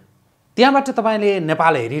 हजुर। त्यहाँबाट तपाईँले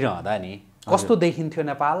नेपाल हेरिरहँदा नि कस्तो देखिन्थ्यो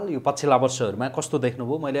नेपाल? यो पछिल्ला वर्षहरूमा कस्तो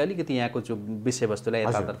देख्नुभयो? मैले अलिकति यहाँको जो विषयवस्तुलाई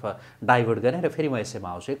यतातर्फ डाइभर्ट गरेँ र फेरि म यसैमा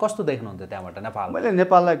आउँछु। कस्तो देख्नुहुन्थ्यो त्यहाँबाट नेपाल? मैले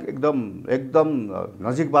नेपाललाई एकदम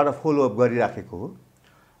नजिकबाट फलोअप गरिराखेको हो।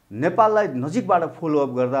 नेपाललाई नजिकबाट फलोअप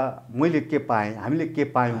गर्दा मैले के पाएँ, हामीले के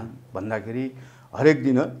पायौँ भन्दाखेरि हरेक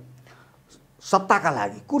दिन सत्ताका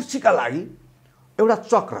लागि, कुर्सीका लागि एउटा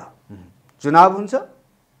चक्र, चुनाव हुन्छ,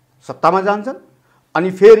 सत्तामा जान्छन्,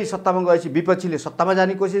 अनि फेरि सत्तामा गएपछि विपक्षीले सत्तामा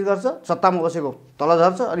जाने कोसिस गर्छ, सत्तामा बसेको तल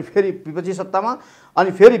झर्छ, अनि फेरि विपक्षी सत्तामा,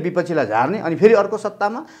 अनि फेरि विपक्षीलाई झार्ने, अनि फेरि अर्को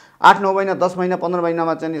सत्तामा 8-9 महिना 10 महिना 15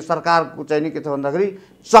 महिनामा चाहिँ सरकारको चाहिँ के छ भन्दाखेरि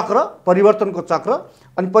चक्र, परिवर्तनको चक्र।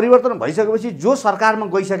 अनि परिवर्तन भइसकेपछि जो सरकारमा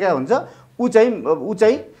गइसकेको हुन्छ ऊ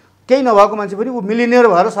चाहिँ केही नभएको मान्छे पनि ऊ मिलिनियर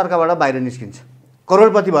भएर सरकारबाट बाहिर निस्किन्छ,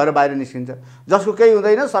 करोडपति भएर बाहिर निस्किन्छ। जसको केही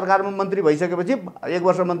हुँदैन, सरकारमा मन्त्री भइसकेपछि 1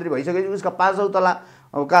 वर्ष मन्त्री भइसकेपछि उसका 500 तला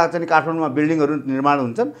चाहिँ काठमाडौँमा बिल्डिङहरू निर्माण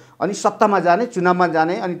हुन्छन्, अनि सत्तामा जाने, चुनावमा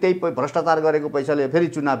जाने, अनि त्यही भ्रष्टाचार गरेको पैसाले फेरि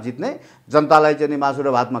चुनाव जित्ने, जनतालाई चाहिँ मासु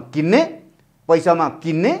र भातमा किन्ने, पैसामा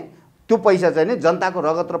किन्ने, त्यो पैसा चाहिँ जनताको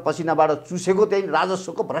रगत र पसिनाबाट चुसेको त्यही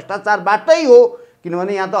राजस्वको भ्रष्टाचारबाटै हो।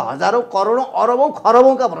 किनभने यहाँ त हजारौँ करोडौँ अरबौँ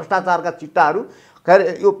खरबौँका भ्रष्टाचारका चिट्टाहरू, खैर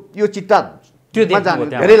यो चिट्टा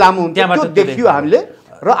धेरै लामो हुन्छ, त्यो देखियो हामीले।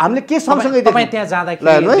 र हामीले के सँगसँगै तपाईँ त्यहाँ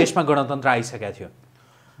जाँदाखेरि देशमा गणतन्त्र आइसकेको थियो,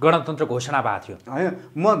 गणतन्त्र घोषणा भएको थियो? होइन,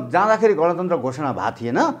 म जाँदाखेरि गणतन्त्र घोषणा भएको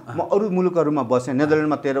थिएन। म अरू मुलुकहरूमा बसेँ,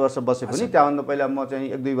 नेदरल्यान्डमा 13 वर्ष बसेँ पनि, त्यहाँभन्दा पहिला म चाहिँ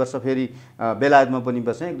 1-2 वर्ष फेरि बेलायतमा पनि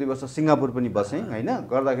बसेँ, 1-2 वर्ष सिङ्गापुर पनि बसेँ होइन।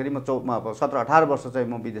 गर्दाखेरि म 17-18 वर्ष चाहिँ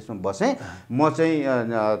म विदेशमा बसेँ। म चाहिँ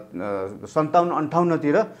 57-58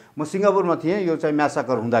 तिर म सिङ्गापुरमा थिएँ, यो चाहिँ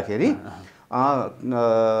म्यासाकर हुँदाखेरि।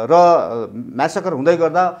 र म्यासाकर हुँदै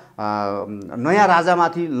गर्दा नयाँ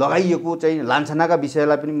राजामाथि लगाइएको चाहिँ लान्छनाका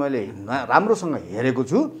विषयलाई पनि मैले राम्रोसँग हेरेको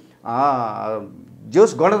छु।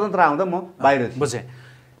 जोस् गणतन्त्र आउँदा म बाहिर थिएँ। बुझेँ।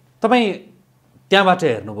 तपाईँ त्यहाँबाट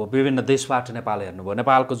हेर्नुभयो, विभिन्न देशबाट नेपाल हेर्नुभयो,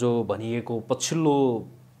 नेपालको जो भनिएको पछिल्लो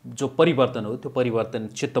जो परिवर्तन हो त्यो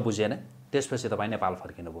परिवर्तन चित्त बुझेन, त्यसपछि तपाईँ नेपाल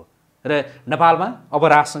फर्किनुभयो र नेपालमा अब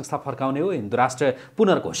राज संस्था फर्काउने हो, हिन्दू राष्ट्र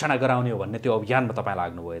पुनर्घोषणा गराउने हो भन्ने त्यो अभियानमा तपाईँ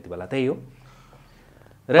लाग्नुभयो। यति बेला त्यही हो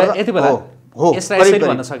र यति बेला यसलाई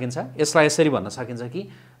यसरी भन्न सकिन्छ कि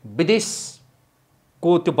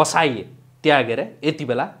विदेशको त्यो बसाइ त्यागेर यति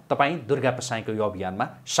बेला तपाईँ दुर्गा प्रसाईको यो अभियानमा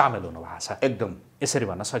सामेल हुनुभएको छ। एकदम यसरी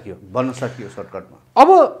भन्न सकियो सर्टकटमा। अब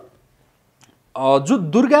जो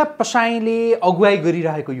दुर्गा प्रसाईले अगुवाई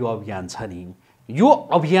गरिरहेको यो अभियान छ नि, यो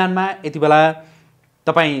अभियानमा यति बेला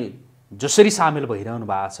तपाईँ जसरी सामेल भइरहनु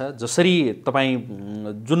भएको छ, जसरी तपाईँ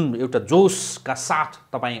जुन एउटा जोसका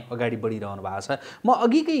साथ तपाईँ अगाडि बढिरहनु भएको छ, म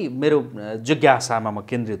अघिकै मेरो जिज्ञासामा म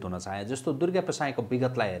केन्द्रित हुन चाहेँ। जस्तो दुर्गा प्रसाईको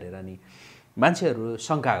विगतलाई हेरेर नि मान्छेहरू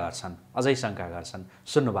शङ्का गर्छन्, अझै शङ्का गर्छन्,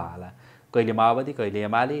 सुन्नुभयो होला, कहिले माओवादी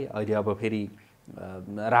कहिले एमाले, अहिले अब फेरि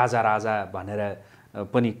राजा भनेर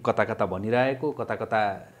पनि कता कता भनिरहेको, कता कता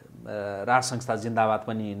राज संस्था जिन्दाबाद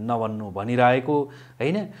पनि नभन्नु भनिरहेको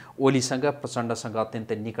होइन। ओलीसँग प्रचण्डसँग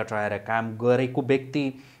अत्यन्तै निकट रहेर काम गरेको व्यक्ति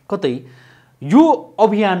कतै यो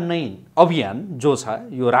अभियान जो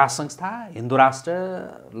छ, यो राज संस्था हिन्दू राष्ट्र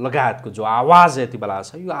लगायतको जो आवाज यति बेला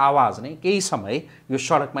छ, यो आवाज नै केही समय यो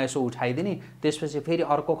सडकमा यसो उठाइदिने, त्यसपछि फेरि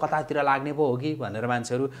अर्को कतातिर लाग्ने पो हो कि भनेर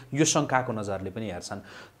मान्छेहरू यो शङ्काको नजरले पनि हेर्छन्।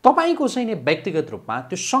 तपाईँको चाहिँ नि व्यक्तिगत रूपमा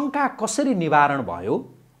त्यो शङ्का कसरी निवारण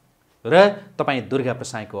भयो र तपाईँ दुर्गा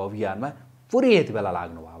प्रसाईको अभियानमा पुरै यति बेला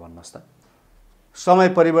लाग्नुभयो भन्नुहोस् त? समय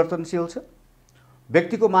परिवर्तनशील छ,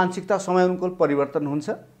 व्यक्तिको मानसिकता समय अनुकूल परिवर्तन हुन्छ।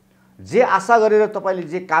 जे आशा गरेर तपाईँले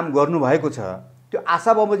जे काम गर्नुभएको छ त्यो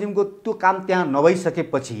आशा बमोजिमको त्यो काम त्यहाँ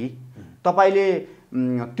नभइसकेपछि तपाईँले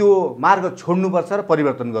त्यो मार्ग छोड्नुपर्छ र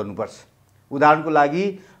परिवर्तन गर्नुपर्छ। उदाहरणको लागि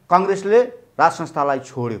काङ्ग्रेसले राज संस्थालाई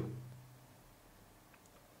छोड्यो,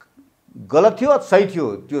 गलत थियो सही थियो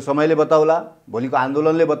त्यो समयले बताउला, भोलिको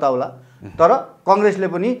आन्दोलनले बताउला, तर काङ्ग्रेसले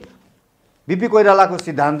पनि बिपी कोइरालाको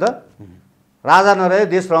सिद्धान्त राजा नरहे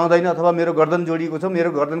देश रहँदैन अथवा मेरो गर्दन जोडिएको छ,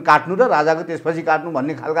 मेरो गर्दन काट्नु र राजाको त्यसपछि काट्नु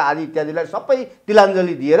भन्ने खालका आदि इत्यादिलाई सबै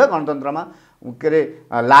तिलाञ्जली दिएर गणतन्त्रमा के अरे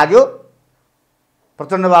लाग्यो।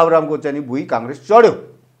 प्रचण्ड बाबुरामको चाहिँ नि भुइँ काङ्ग्रेस चढ्यो,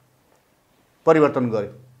 परिवर्तन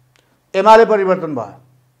गर्यो, एमाले परिवर्तन भयो,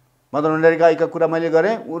 मदन भण्डारीका कुरा मैले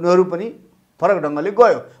गरेँ, उनीहरू पनि फरक ढङ्गले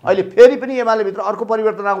गयो। अहिले फेरि पनि एमाले भित्र अर्को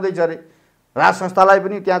परिवर्तन आउँदैछ अरे, राज संस्थालाई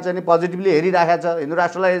पनि त्यहाँ चाहिँ पोजिटिभली हेरिराखेको छ, हिन्दू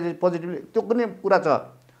राष्ट्रलाई पोजिटिभली, त्यो पनि कुरा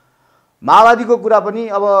छ। माओवादीको कुरा पनि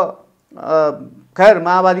अब खैर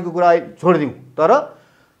माओवादीको कुरा छोडिदिउँ, तर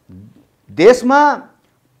देशमा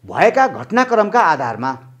भएका घटनाक्रमका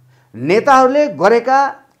आधारमा, नेताहरूले गरेका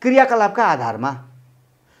क्रियाकलापका आधारमा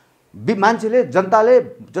मान्छेले जनताले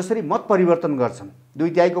जसरी मत परिवर्तन गर्छन्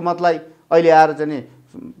 2/3 मतलाई अहिले आएर चाहिँ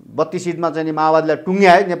 32 सिटमा चाहिँ माओवादीलाई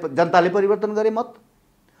टुङ्ग्याए जनताले परिवर्तन गरे मत।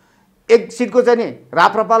 1 सिटको चाहिँ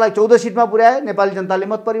राप्रपालाई 14 सिटमा पुर्याए नेपाली जनताले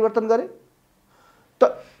मत परिवर्तन गरे। त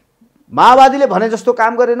माओवादीले भने जस्तो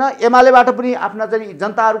काम गरेन। एमालेबाट पनि आफ्ना चाहिँ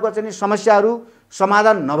जनताहरूका चाहिँ समस्याहरू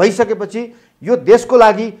समाधान नभइसकेपछि यो देशको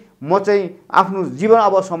लागि म चाहिँ आफ्नो जीवन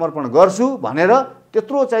अब समर्पण गर्छु भनेर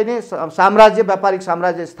त्यत्रो चाहिँ साम्राज्य व्यापारिक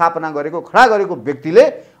साम्राज्य स्थापना गरेको खडा गरेको व्यक्तिले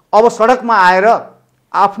अब सडकमा आएर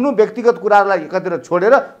आफ्नो व्यक्तिगत कुराहरूलाई एकातिर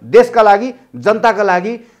छोडेर देशका लागि जनताका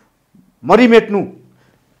लागि मरिमेट्नु।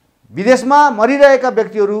 विदेशमा मरिरहेका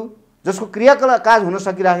व्यक्तिहरू जसको क्रियाकलाप हुन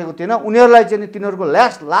सकिराखेको थिएन उनीहरूलाई चाहिँ तिनीहरूको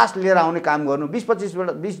लास लिएर आउने काम गर्नु।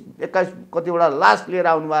 20-21 कतिवटा लास लिएर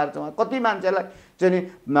आउनु भएको छ। कति मान्छेलाई चाहिँ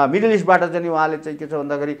मिडल इस्टबाट चाहिँ उहाँले चाहिँ के छ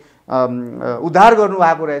भन्दाखेरि उद्धार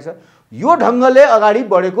गर्नुभएको रहेछ। यो ढङ्गले अगाडि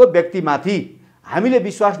बढेको व्यक्तिमाथि हामीले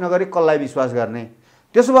विश्वास नगरे कसलाई विश्वास गर्ने?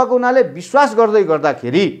 त्यसो भएको हुनाले विश्वास गर्दै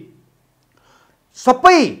गर्दाखेरि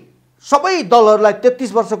सबै दलहरूलाई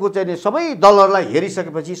 33 वर्षको चाहिँ सबै दलहरूलाई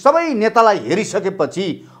हेरिसकेपछि सबै नेतालाई हेरिसकेपछि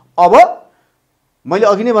अब मैले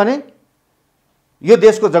अघि नै भने यो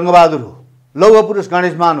देशको जङ्गबहादुर हो, लौह पुरुष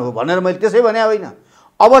गणेशमान हो भनेर मैले त्यसै भने होइन।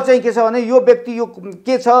 अब चाहिँ के छ भने यो व्यक्ति यो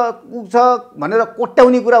के छ उ छ भनेर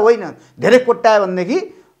कोट्याउने कुरा होइन। धेरै कोट्यायो भनेदेखि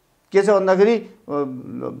के छ भन्दाखेरि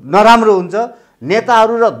नराम्रो हुन्छ।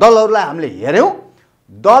 नेताहरू र दलहरूलाई हामीले हेऱ्यौँ,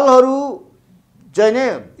 दलहरू चाहिँ नै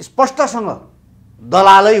स्पष्टसँग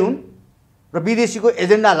दलालै हुन् र विदेशीको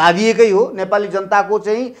एजेन्डा लादिएकै हो। नेपाली जनताको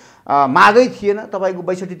चाहिँ मागै थिएन। तपाईँको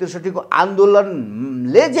 62-63 को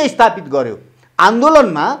आन्दोलनले जे स्थापित गर्यो,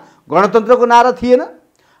 आन्दोलनमा गणतन्त्रको नारा थिएन,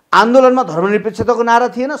 आन्दोलनमा धर्मनिरपेक्षताको नारा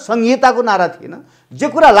थिएन, संहिताको नारा थिएन। जे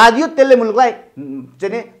कुरा लादियो त्यसले मुलुकलाई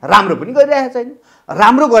चाहिँ राम्रो पनि गरिरहेको छैन।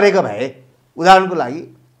 राम्रो गरेको भए उदाहरणको लागि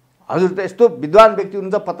हजुर त यस्तो विद्वान व्यक्ति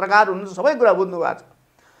हुनुहुन्छ, पत्रकार हुनुहुन्छ, सबै कुरा बुझ्नु भएको छ।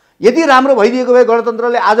 यदि राम्रो भइदिएको भए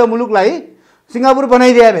गणतन्त्रले आज मुलुकलाई सिङ्गापुर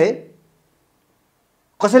बनाइदिए भए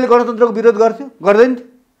कसैले गणतन्त्रको विरोध गर्थ्यो? गर्दैन थियो।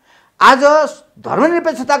 आज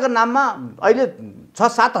धर्मनिरपेक्षताको नाममा अहिले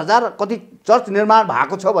 6-7 हजार कति चर्च निर्माण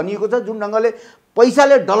भएको छ भनिएको छ। जुन ढङ्गले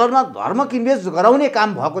पैसाले डलरमा धर्म किनबेच गराउने काम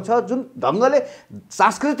भएको छ, जुन ढङ्गले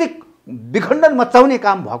सांस्कृतिक विखण्डन मचाउने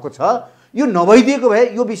काम भएको छ, यो नभइदिएको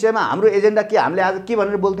भए यो विषयमा हाम्रो एजेन्डा के, हामीले आज के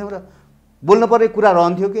भनेर बोल्थ्यौँ र? बोल्न पर्ने कुरा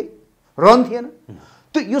रहन्थ्यो कि रहन्थेन?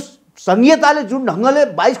 त्यो यो संहिताले जुन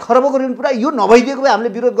ढङ्गले 22 खरबको ऋण पुरा यो नभइदिएको भए हामीले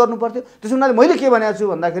विरोध गर्नु पर्थ्यो। त्यसो हुनाले मैले के भनेको छु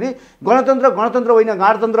भन्दाखेरि गणतन्त्र होइन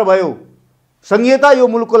गाणतन्त्र भयो। संहिता यो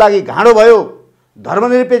मुलुकको लागि घाँडो भयो।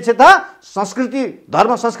 धर्मनिरपेक्षता संस्कृति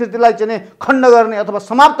धर्म संस्कृतिलाई चाहिँ खण्ड गर्ने अथवा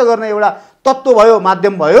समाप्त गर्ने एउटा तत्त्व भयो,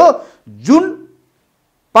 माध्यम भयो, जुन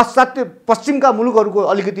पश्चिमका मुलुकहरूको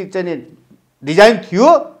अलिकति चाहिँ डिजाइन थियो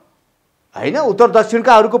होइन। उत्तर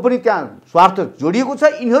दक्षिणकाहरूको पनि त्यहाँ स्वार्थ जोडिएको छ।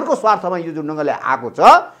 यिनीहरूको स्वार्थमा यो जुन ढङ्गले आएको छ,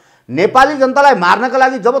 नेपाली जनतालाई मार्नका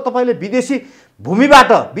लागि जब तपाईँले विदेशी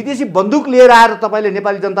भूमिबाट विदेशी बन्दुक लिएर आएर तपाईँले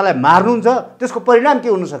नेपाली जनतालाई मार्नुहुन्छ, त्यसको परिणाम के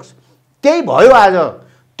हुनसक्छ? त्यही भयो आज।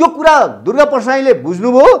 त्यो कुरा दुर्गा प्रसाईले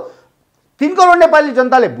बुझ्नुभयो, 3 करोड नेपाली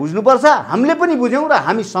जनताले बुझ्नुपर्छ। हामीले पनि बुझ्यौँ र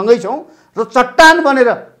हामी सँगै छौँ र चट्टान बनेर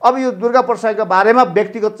अब यो दुर्गा प्रसाईका बारेमा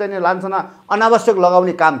व्यक्तिगत चाहिँ लान्छना अनावश्यक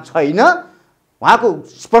लगाउने काम छैन। उहाँको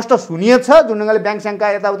स्पष्ट सुनिएको छ। जुन ढङ्गले ब्याङ्कस्याङ्का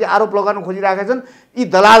यताउति आरोप लगाउन खोजिरहेका छन् यी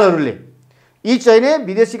दलालहरूले, यी चाहिँ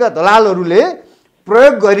विदेशीका दलालहरूले,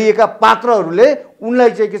 प्रयोग गरिएका पात्रहरूले उनलाई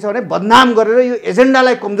चाहिँ के छ भने बदनाम गरेर यो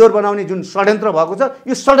एजेन्डालाई कमजोर बनाउने जुन षड्यन्त्र भएको छ,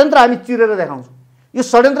 यो षड्यन्त्र हामी चिरेर देखाउँछौँ। यो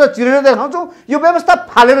षड्यन्त्र चिरेर देखाउँछौँ, यो व्यवस्था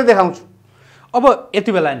फालेर देखाउँछौँ। अब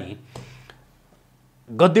यति बेला नि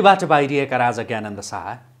गद्दीबाट बाहिरिएका राजा ज्ञानन्द शाह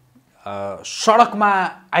सडकमा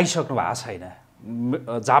आइसक्नु भएको छैन।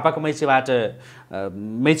 झापाको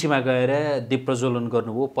मेचीमा गएर दीप प्रज्वलन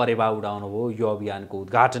गर्नुभयो, परेवा उडाउनु भयो, यो अभियानको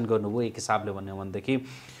उद्घाटन गर्नुभयो। एक हिसाबले भन्यो भनेदेखि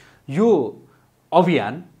यो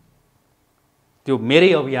अभियान त्यो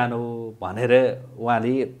मेरै अभियान हो भनेर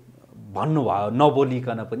उहाँले भन्नुभयो,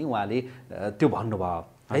 नबोलिकन पनि उहाँले त्यो भन्नुभयो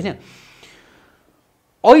होइन।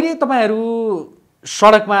 अहिले तपाईँहरू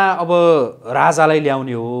सडकमा अब राजालाई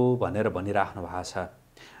ल्याउने हो भनेर भनिराख्नु भएको छ।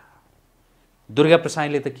 दुर्गा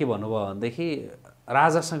प्रसाईले त के भन्नुभयो भनेदेखि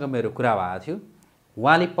राजासँग मेरो कुरा भएको थियो,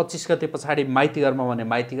 उहाँले 25 गते पछाडि माइतीघरमा भने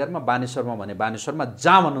माइतीघरमा, बानेश्वरमा भने बानेश्वरमा,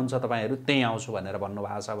 जहाँ भन्नुहुन्छ तपाईँहरू त्यहीँ आउँछु भनेर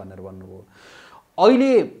भन्नुभएको छ भनेर भन्नुभयो।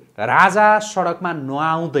 अहिले राजा सडकमा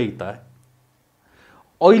नआउँदै त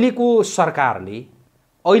अहिलेको सरकारले,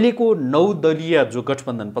 अहिलेको 9 दलीय जो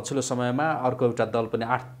गठबन्धन, पछिल्लो समयमा अर्को एउटा दल पनि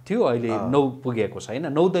 8 थियो, अहिले 9 पुगेको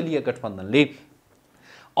छैन, 9 दलीय गठबन्धनले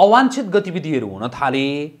अवाञ्छित गतिविधिहरू हुन थाले,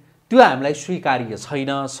 त्यो हामीलाई स्वीकार्य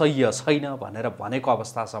छैन, सह्य छैन भनेर भनेको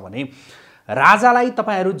अवस्था छ भने राजालाई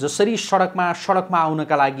तपाईँहरू जसरी सडकमा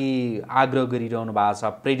आउनका लागि आग्रह गरिरहनु भएको छ,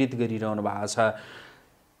 प्रेरित गरिरहनु भएको छ,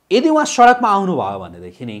 यदि उहाँ सडकमा आउनुभयो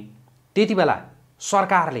भनेदेखि नि त्यति बेला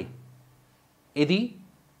सरकारले यदि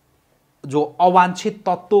जो अवाञ्छित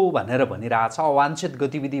तत्त्व भनेर भनिरहेछ, अवाञ्छित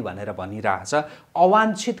गतिविधि भनेर भनिरहेछ,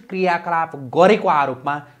 अवाञ्छित क्रियाकलाप गरेको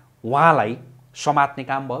आरोपमा उहाँलाई समात्ने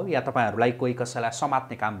काम भयो या तपाईँहरूलाई कोही कसैलाई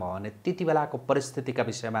समात्ने काम भयो भने त्यति बेलाको परिस्थितिका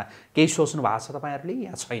विषयमा केही सोच्नु भएको छ तपाईँहरूले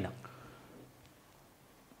या छैन?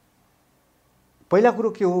 पहिला कुरो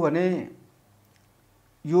के हो भने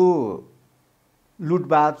यो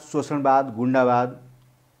लुटवाद, शोषणवाद, गुण्डावाद,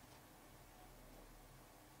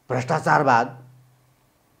 भ्रष्टाचारवाद,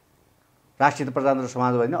 राष्ट्रिय प्रजातन्त्र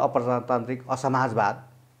समाजवाद होइन, अप्रजातान्त्रिक असमाजवाद,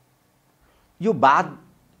 यो वाद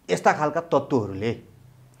यस्ता खालका तत्त्वहरूले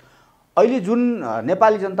अहिले जुन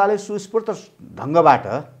नेपाली जनताले सुस्फूर्त ढङ्गबाट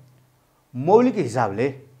मौलिक हिसाबले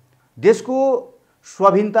देशको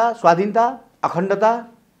स्वाधीनता, अखण्डता,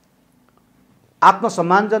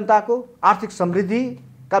 आत्मसम्मान जनताको आर्थिक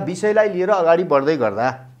समृद्धिका विषयलाई लिएर अगाडि बढ्दै गर्दा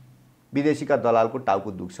विदेशीका दलालको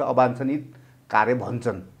टाउको दुख्छ, अवाञ्छनित कार्य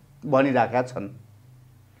भनिराखेका छन्।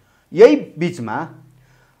 यही बिचमा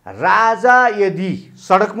राजा यदि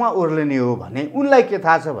सडकमा ओर्लिने हो भने उनलाई के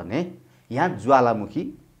थाहा छ भने यहाँ ज्वालामुखी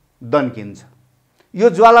दन्किन्छ। यो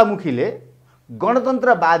ज्वालामुखीले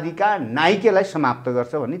गणतन्त्रवादीका नाइकेलाई समाप्त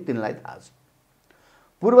गर्छ भन्ने तिनलाई थाहा छ।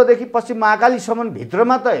 पूर्वदेखि पश्चिम महाकालीसम्म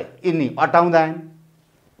भित्रमा त यिनी अटाउँदैन,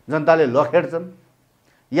 जनताले लखेड्छन्,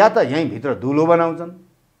 या त यहीँभित्र धुलो बनाउँछन्,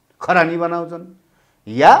 खरानी बनाउँछन्,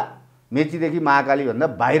 या मेचीदेखि महाकालीभन्दा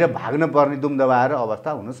बाहिर भाग्न पर्ने दुम दबाएर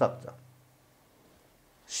अवस्था हुनसक्छ।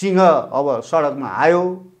 सिंह अब सडकमा आयो,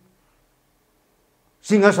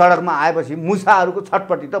 सिंह सडकमा आएपछि मुसाहरूको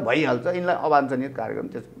छटपट्टि त भइहाल्छ, यिनलाई अवाञ्छनीय कार्यक्रम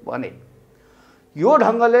त्यसो भने। यो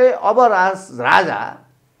ढङ्गले अब राजा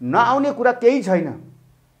नआउने कुरा केही छैन,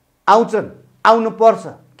 आउँछन्, आउनुपर्छ,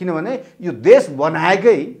 किनभने यो देश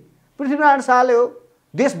बनाएकै पृथ्वीनारायण शाहले हो,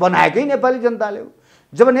 देश बनाएकै नेपाली जनताले हो।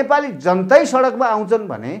 जब नेपाली जनतै सडकमा आउँछन्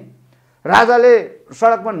भने राजाले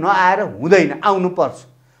सडकमा नआएर हुँदैन, आउनुपर्छ।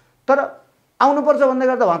 तर आउनुपर्छ भन्दै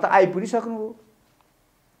गर्दा उहाँ त आइपुगिसक्नुभयो।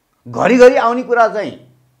 घरिघरि आउने कुरा चाहिँ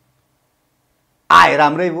आए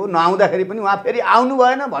राम्रै भयो, नआउँदाखेरि पनि उहाँ फेरि आउनु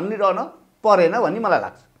भएन भनिरहन परेन भन्ने मलाई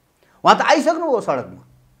लाग्छ। उहाँ त आइसक्नुभयो सडकमा,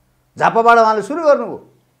 झापाबाट उहाँले सुरु गर्नुभयो,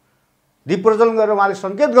 दीप प्रज्वलन गरेर उहाँले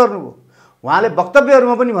सङ्केत गर्नुभयो। उहाँले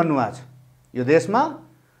वक्तव्यहरूमा पनि भन्नुभएको छ यो देशमा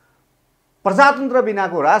प्रजातन्त्र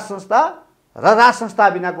बिनाको राज संस्था र राज संस्था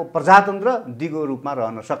बिनाको प्रजातन्त्र दिगो रूपमा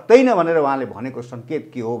रहन सक्दैन भनेर उहाँले भनेको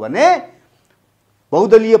सङ्केत के हो भने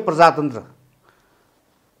बहुदलीय प्रजातन्त्र,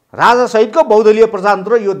 राजासहितको बहुदलीय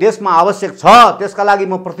प्रजातन्त्र यो देशमा आवश्यक छ, त्यसका लागि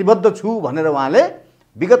म प्रतिबद्ध छु भनेर उहाँले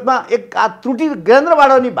विगतमा एक त्रुटि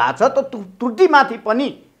केन्द्रबाट नि भएको छ। त त्रुटिमाथि पनि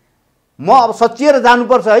म अब सचिएर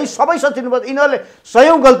जानुपर्छ है, सबै सचिनुपर्छ, यिनीहरूले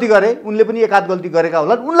सयौँ गल्ती गरे, उनले पनि एकाध गल्ती गरेका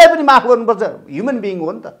होला, उनलाई पनि माफ गर्नुपर्छ, ह्युमन बिइङ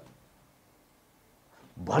हो नि त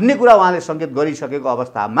भन्ने कुरा उहाँले सङ्केत गरिसकेको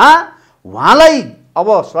अवस्थामा उहाँलाई अब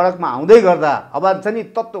सडकमा आउँदै गर्दा अवाञ्छनीय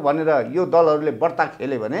तत्त्व भनेर यो दलहरूले बढ्ता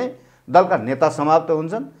खेले भने दलका नेता समाप्त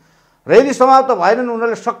हुन्छन् र यदि समाप्त भएनन्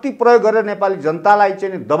उनीहरूले शक्ति प्रयोग गरेर नेपाली जनतालाई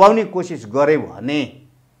चाहिँ दबाउने कोसिस गरे भने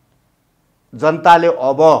जनताले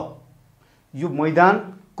अब यो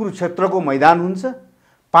मैदान कुरुक्षेत्रको मैदान हुन्छ,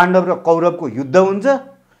 पाण्डव र कौरवको युद्ध हुन्छ।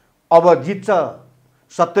 अब जित्छ,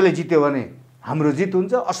 सत्यले जित्यो भने हाम्रो जित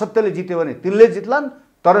हुन्छ, असत्यले जित्यो भने तिनले जित्लान्।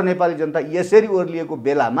 तर नेपाली जनता यसरी ओर्लिएको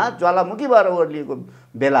बेलामा, ज्वालामुखी भएर ओर्लिएको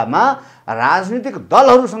बेलामा, राजनीतिक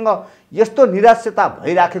दलहरूसँग यस्तो निराश्यता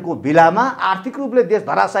भइराखेको बेलामा, आर्थिक रूपले देश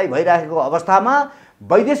धराशायी भइराखेको अवस्थामा,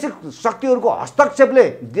 वैदेशिक शक्तिहरूको हस्तक्षेपले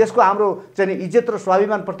देशको हाम्रो चाहिँ इज्जत र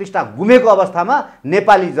स्वाभिमान प्रतिष्ठा गुमेको अवस्थामा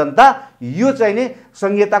नेपाली जनता यो चाहिँ नि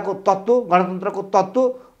संहिताको तत्त्व, गणतन्त्रको तत्त्व,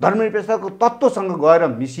 धर्मनिरपेक्षताको तत्त्वसँग गएर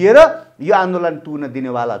मिसिएर यो आन्दोलन टुर्न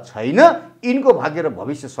दिनेवाला छैन। यिनको भाग्य र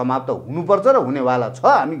भविष्य समाप्त हुनुपर्छ र हुनेवाला छ,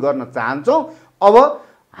 हामी गर्न चाहन्छौँ। अब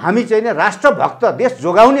हामी चाहिँ नि राष्ट्रभक्त देश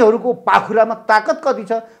जोगाउनेहरूको पाखुरामा ताकत कति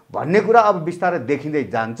छ भन्ने कुरा अब बिस्तारै देखिँदै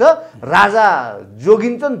जान्छ। राजा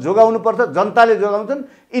जोगिन्छन्, जोगाउनुपर्छ, जनताले जोगाउँछन्।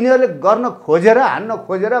 यिनीहरूले गर्न खोजेर, हान्न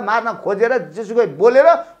खोजेर, मार्न खोजेर, जेसुकै बोलेर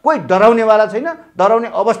कोही डराउनेवाला छैन, डराउने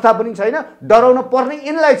अवस्था पनि छैन। डराउन पर्ने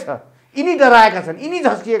यिनलाई छ, यिनी डराएका छन्, यिनी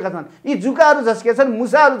झस्किएका छन्, यी जुकाहरू झस्किएका छन्,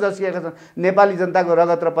 मुसाहरू झस्किएका छन्। नेपाली जनताको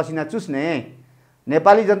रगत र पसिना चुस्ने,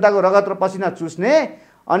 नेपाली जनताको रगत र पसिना चुस्ने,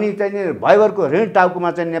 अनि चाहिँ भयभरको ऋण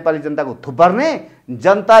टाउकोमा चाहिँ नेपाली जनताको थुपर्ने,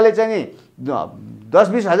 जनताले चाहिँ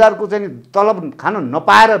 10-20 हजारको चाहिँ तलब खान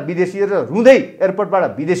नपाएर विदेशिएर रुँदै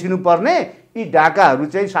एयरपोर्टबाट विदेशिनु पर्ने यी डाकाहरू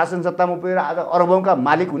चाहिँ शासन सत्तामा पुगेर आज अरबौँका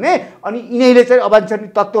मालिक हुने, अनि यिनीहरूले चाहिँ अवाञ्छनीय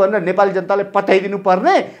तत्त्व भनेर नेपाली जनताले पठाइदिनु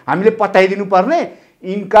पर्ने, हामीले पठाइदिनु पर्ने।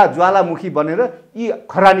 यिनका ज्वालामुखी बनेर यी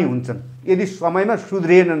खरानी हुन्छन् यदि समयमा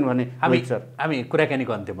सुध्रिएनन् भने। हामी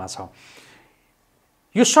कुराकानीको अन्त्यमा छौँ।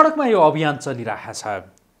 यो सडकमा यो अभियान चलिरहेको छ,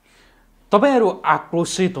 तपाईहरू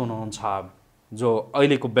आक्रोशित हुनुहुन्छ जो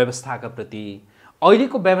अहिलेको व्यवस्थाका प्रति,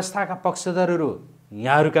 अहिलेको व्यवस्थाका पक्षधरहरू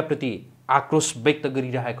यहाँहरूका प्रति आक्रोश व्यक्त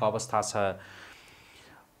गरिरहेको अवस्था छ।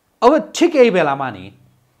 अब ठिक यही बेलामा नि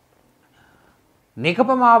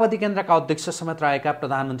नेकपा माओवादी केन्द्रका अध्यक्ष समेत रहेका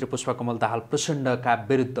प्रधानमन्त्री पुष्पकमल दाहाल प्रचण्डका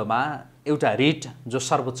विरुद्धमा एउटा रिट जो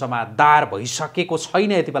सर्वोच्चमा दायर भइसकेको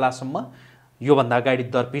छैन यति बेलासम्म, योभन्दा अगाडि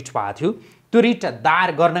दरपीठ भएको थियो, त्यो रिट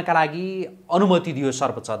दायर गर्नका लागि अनुमति दियो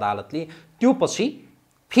सर्वोच्च अदालतले। त्यो पछि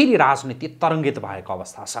फेरि राजनीति तरङ्गित भएको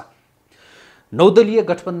अवस्था छ। नौदलीय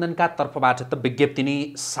गठबन्धनका तर्फबाट त विज्ञप्ति नै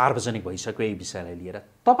सार्वजनिक भइसक्यो यही विषयलाई लिएर।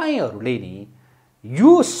 तपाईँहरूले नि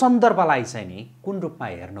यो सन्दर्भलाई चाहिँ नि कुन रूपमा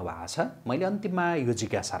हेर्नु भएको छ? मैले अन्तिममा यो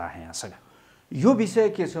जिज्ञासा राखेँ यहाँसँग। यो विषय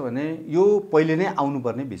के छ भने यो पहिले नै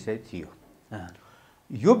आउनुपर्ने विषय थियो।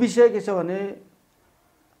 यो विषय के छ भने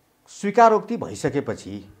स्वीकारोक्ति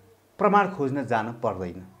भइसकेपछि प्रमाण खोज्न जान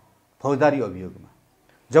पर्दैन फौजदारी अभियोगमा।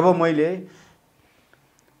 जब मैले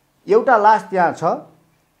एउटा लास त्यहाँ छ,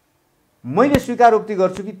 मैले स्वीकारोक्ति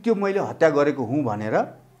गर्छु कि त्यो मैले हत्या गरेको हुँ भनेर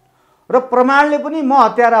र प्रमाणले पनि म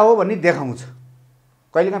हत्यारा हो भन्ने देखाउँछ।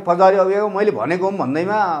 कहिलेकाहीँ फौजदारी अभियोग मैले भनेको हुँ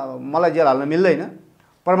भन्दैमा मलाई जेल हाल्न मिल्दैन।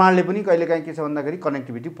 प्रमाणले पनि कहिलेकाहीँ के छ भन्दाखेरि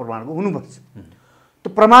कनेक्टिभिटी प्रमाणको हुनुपर्छ।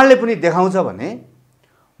 त्यो प्रमाणले पनि देखाउँछ भने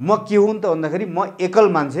म के हुँ त भन्दाखेरि म एकल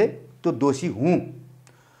मान्छे त्यो दोषी हुँ।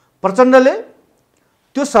 प्रचण्डले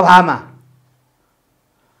त्यो सभामा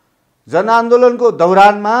जनआन्दोलनको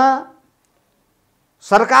दौरानमा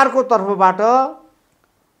सरकारको तर्फबाट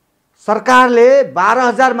सरकारले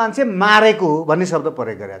 12,000 मान्छे मारेको हो भन्ने शब्द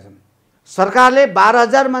प्रयोग गरेका छन्। सरकारले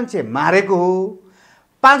 12,000 मान्छे मारेको हो,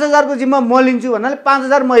 5,000 को जिम्मा म लिन्छु भन्नाले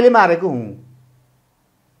 5,000 मैले मारेको हुँ।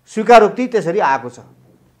 स्वीकारोक्ति त्यसरी आएको छ।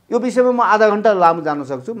 यो विषयमा म आधा घण्टा लामो जान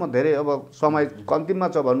सक्छु, म धेरै अब समय कम्तीमा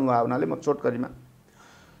छ भन्नुभयो हुनाले म छोटकरीमा।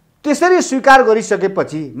 त्यसरी स्वीकार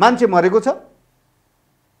गरिसकेपछि मान्छे मरेको छ।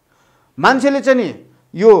 मान्छेले चाहिँ नि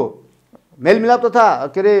यो मेलमिलाप तथा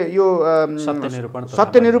के अरे यो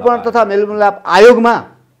सत्यनिरूपण तथा मेलमिलाप आयोगमा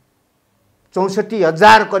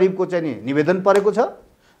 64,000 करिबको चाहिँ नि निवेदन परेको छ।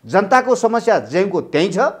 जनताको समस्या ज्याङको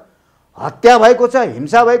त्यहीँ छ। हत्या भएको छ,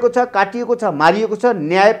 हिंसा भएको छ, काटिएको छ, मारिएको छ,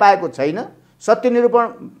 न्याय पाएको छैन।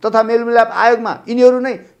 सत्यनिरूपण तथा मेलमिलाप आयोगमा यिनीहरू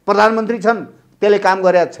नै प्रधानमन्त्री छन्, त्यसले काम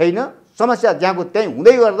गरेका छैन। समस्या ज्याङको त्यहीँ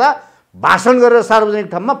हुँदै गर्दा भाषण गरेर सार्वजनिक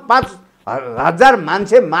ठाउँमा 5,000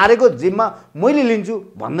 मान्छे मारेको जिम्मा मैले लिन्छु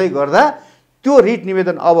भन्दै गर्दा त्यो रिट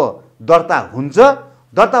निवेदन अब दर्ता हुन्छ।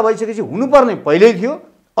 दर्ता भइसकेपछि हुनुपर्ने पहिल्यै थियो।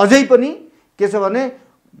 अझै पनि के छ भने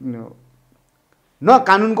न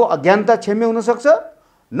कानुनको अज्ञानता क्षम्य हुनसक्छ,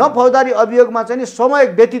 न फौजदारी अभियोगमा चाहिँ समय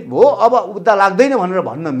व्यतीत भयो अब मुद्दा लाग्दैन भनेर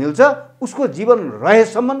भन्न मिल्छ। उसको जीवन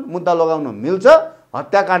रहेसम्म मुद्दा लगाउन मिल्छ।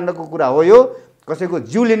 हत्याकाण्डको कुरा हो, यो कसैको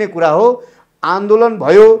जिउ लिने कुरा हो, आन्दोलन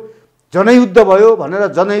भयो, जनयुद्ध भयो भनेर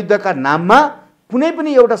जनयुद्धका नाममा कुनै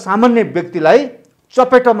पनि एउटा सामान्य व्यक्तिलाई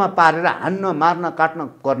चपेटमा पारेर हान्न, मार्न, काट्न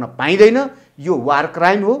गर्न पाइँदैन। यो वार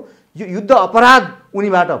क्राइम हो। यो युद्ध अपराध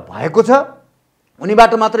उनीबाट भएको छ।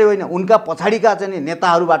 उनीबाट मात्रै होइन, उनका पछाडिका चाहिँ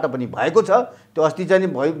नेताहरूबाट पनि भएको छ। त्यो अस्ति चाहिँ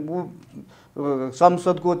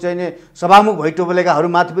संसदको चाहिँ सभामुख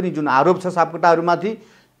भइटोबलेकाहरूमाथि पनि जुन आरोप छ सापकोटाहरूमाथि,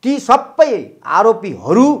 ती सबै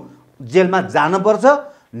आरोपीहरू जेलमा जानुपर्छ।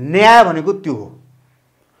 न्याय भनेको त्यो हो।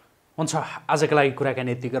 हुन्छ, आजको लागि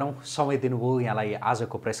कुराकानी यति गरौँ। समय दिनुभयो यहाँलाई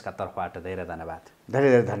आजको प्रेसका तर्फबाट धेरै धन्यवाद। धेरै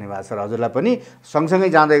धेरै धन्यवाद सर। हजुरलाई पनि सँगसँगै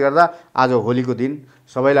जाँदै गर्दा आज होलीको दिन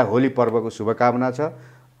सबैलाई होली पर्वको शुभकामना छ।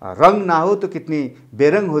 रङ नहो त कितनी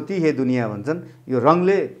बेरङ होती हे दुनियाँ भन्छन्। यो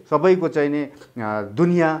रङले सबैको चाहिने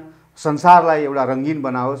दुनियाँ संसारलाई एउटा रङ्गीन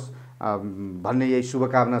बनाओस् भन्ने यही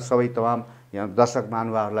शुभकामना सबै तमाम यहाँ दर्शक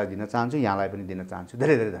महानुभावहरूलाई दिन चाहन्छु, यहाँलाई पनि दिन चाहन्छु।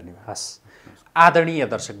 धेरै धेरै धन्यवाद। हस्, आदरणीय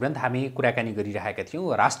दर्शकवृन्द, हामी कुराकानी गरिरहेका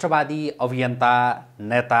थियौँ राष्ट्रवादी अभियन्ता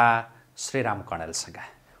नेता श्रीराम कणेलसँग।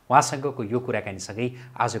 उहाँसँगको यो कुराकानीसँगै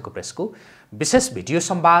आजको प्रेसको विशेष भिडियो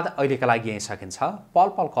संवाद अहिलेका लागि यहीँ सकिन्छ। पल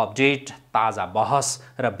पलको अपडेट, ताजा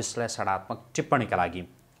बहस र विश्लेषणात्मक टिप्पणीका लागि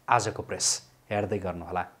आजको प्रेस हेर्दै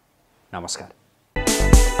गर्नुहोला। नमस्कार।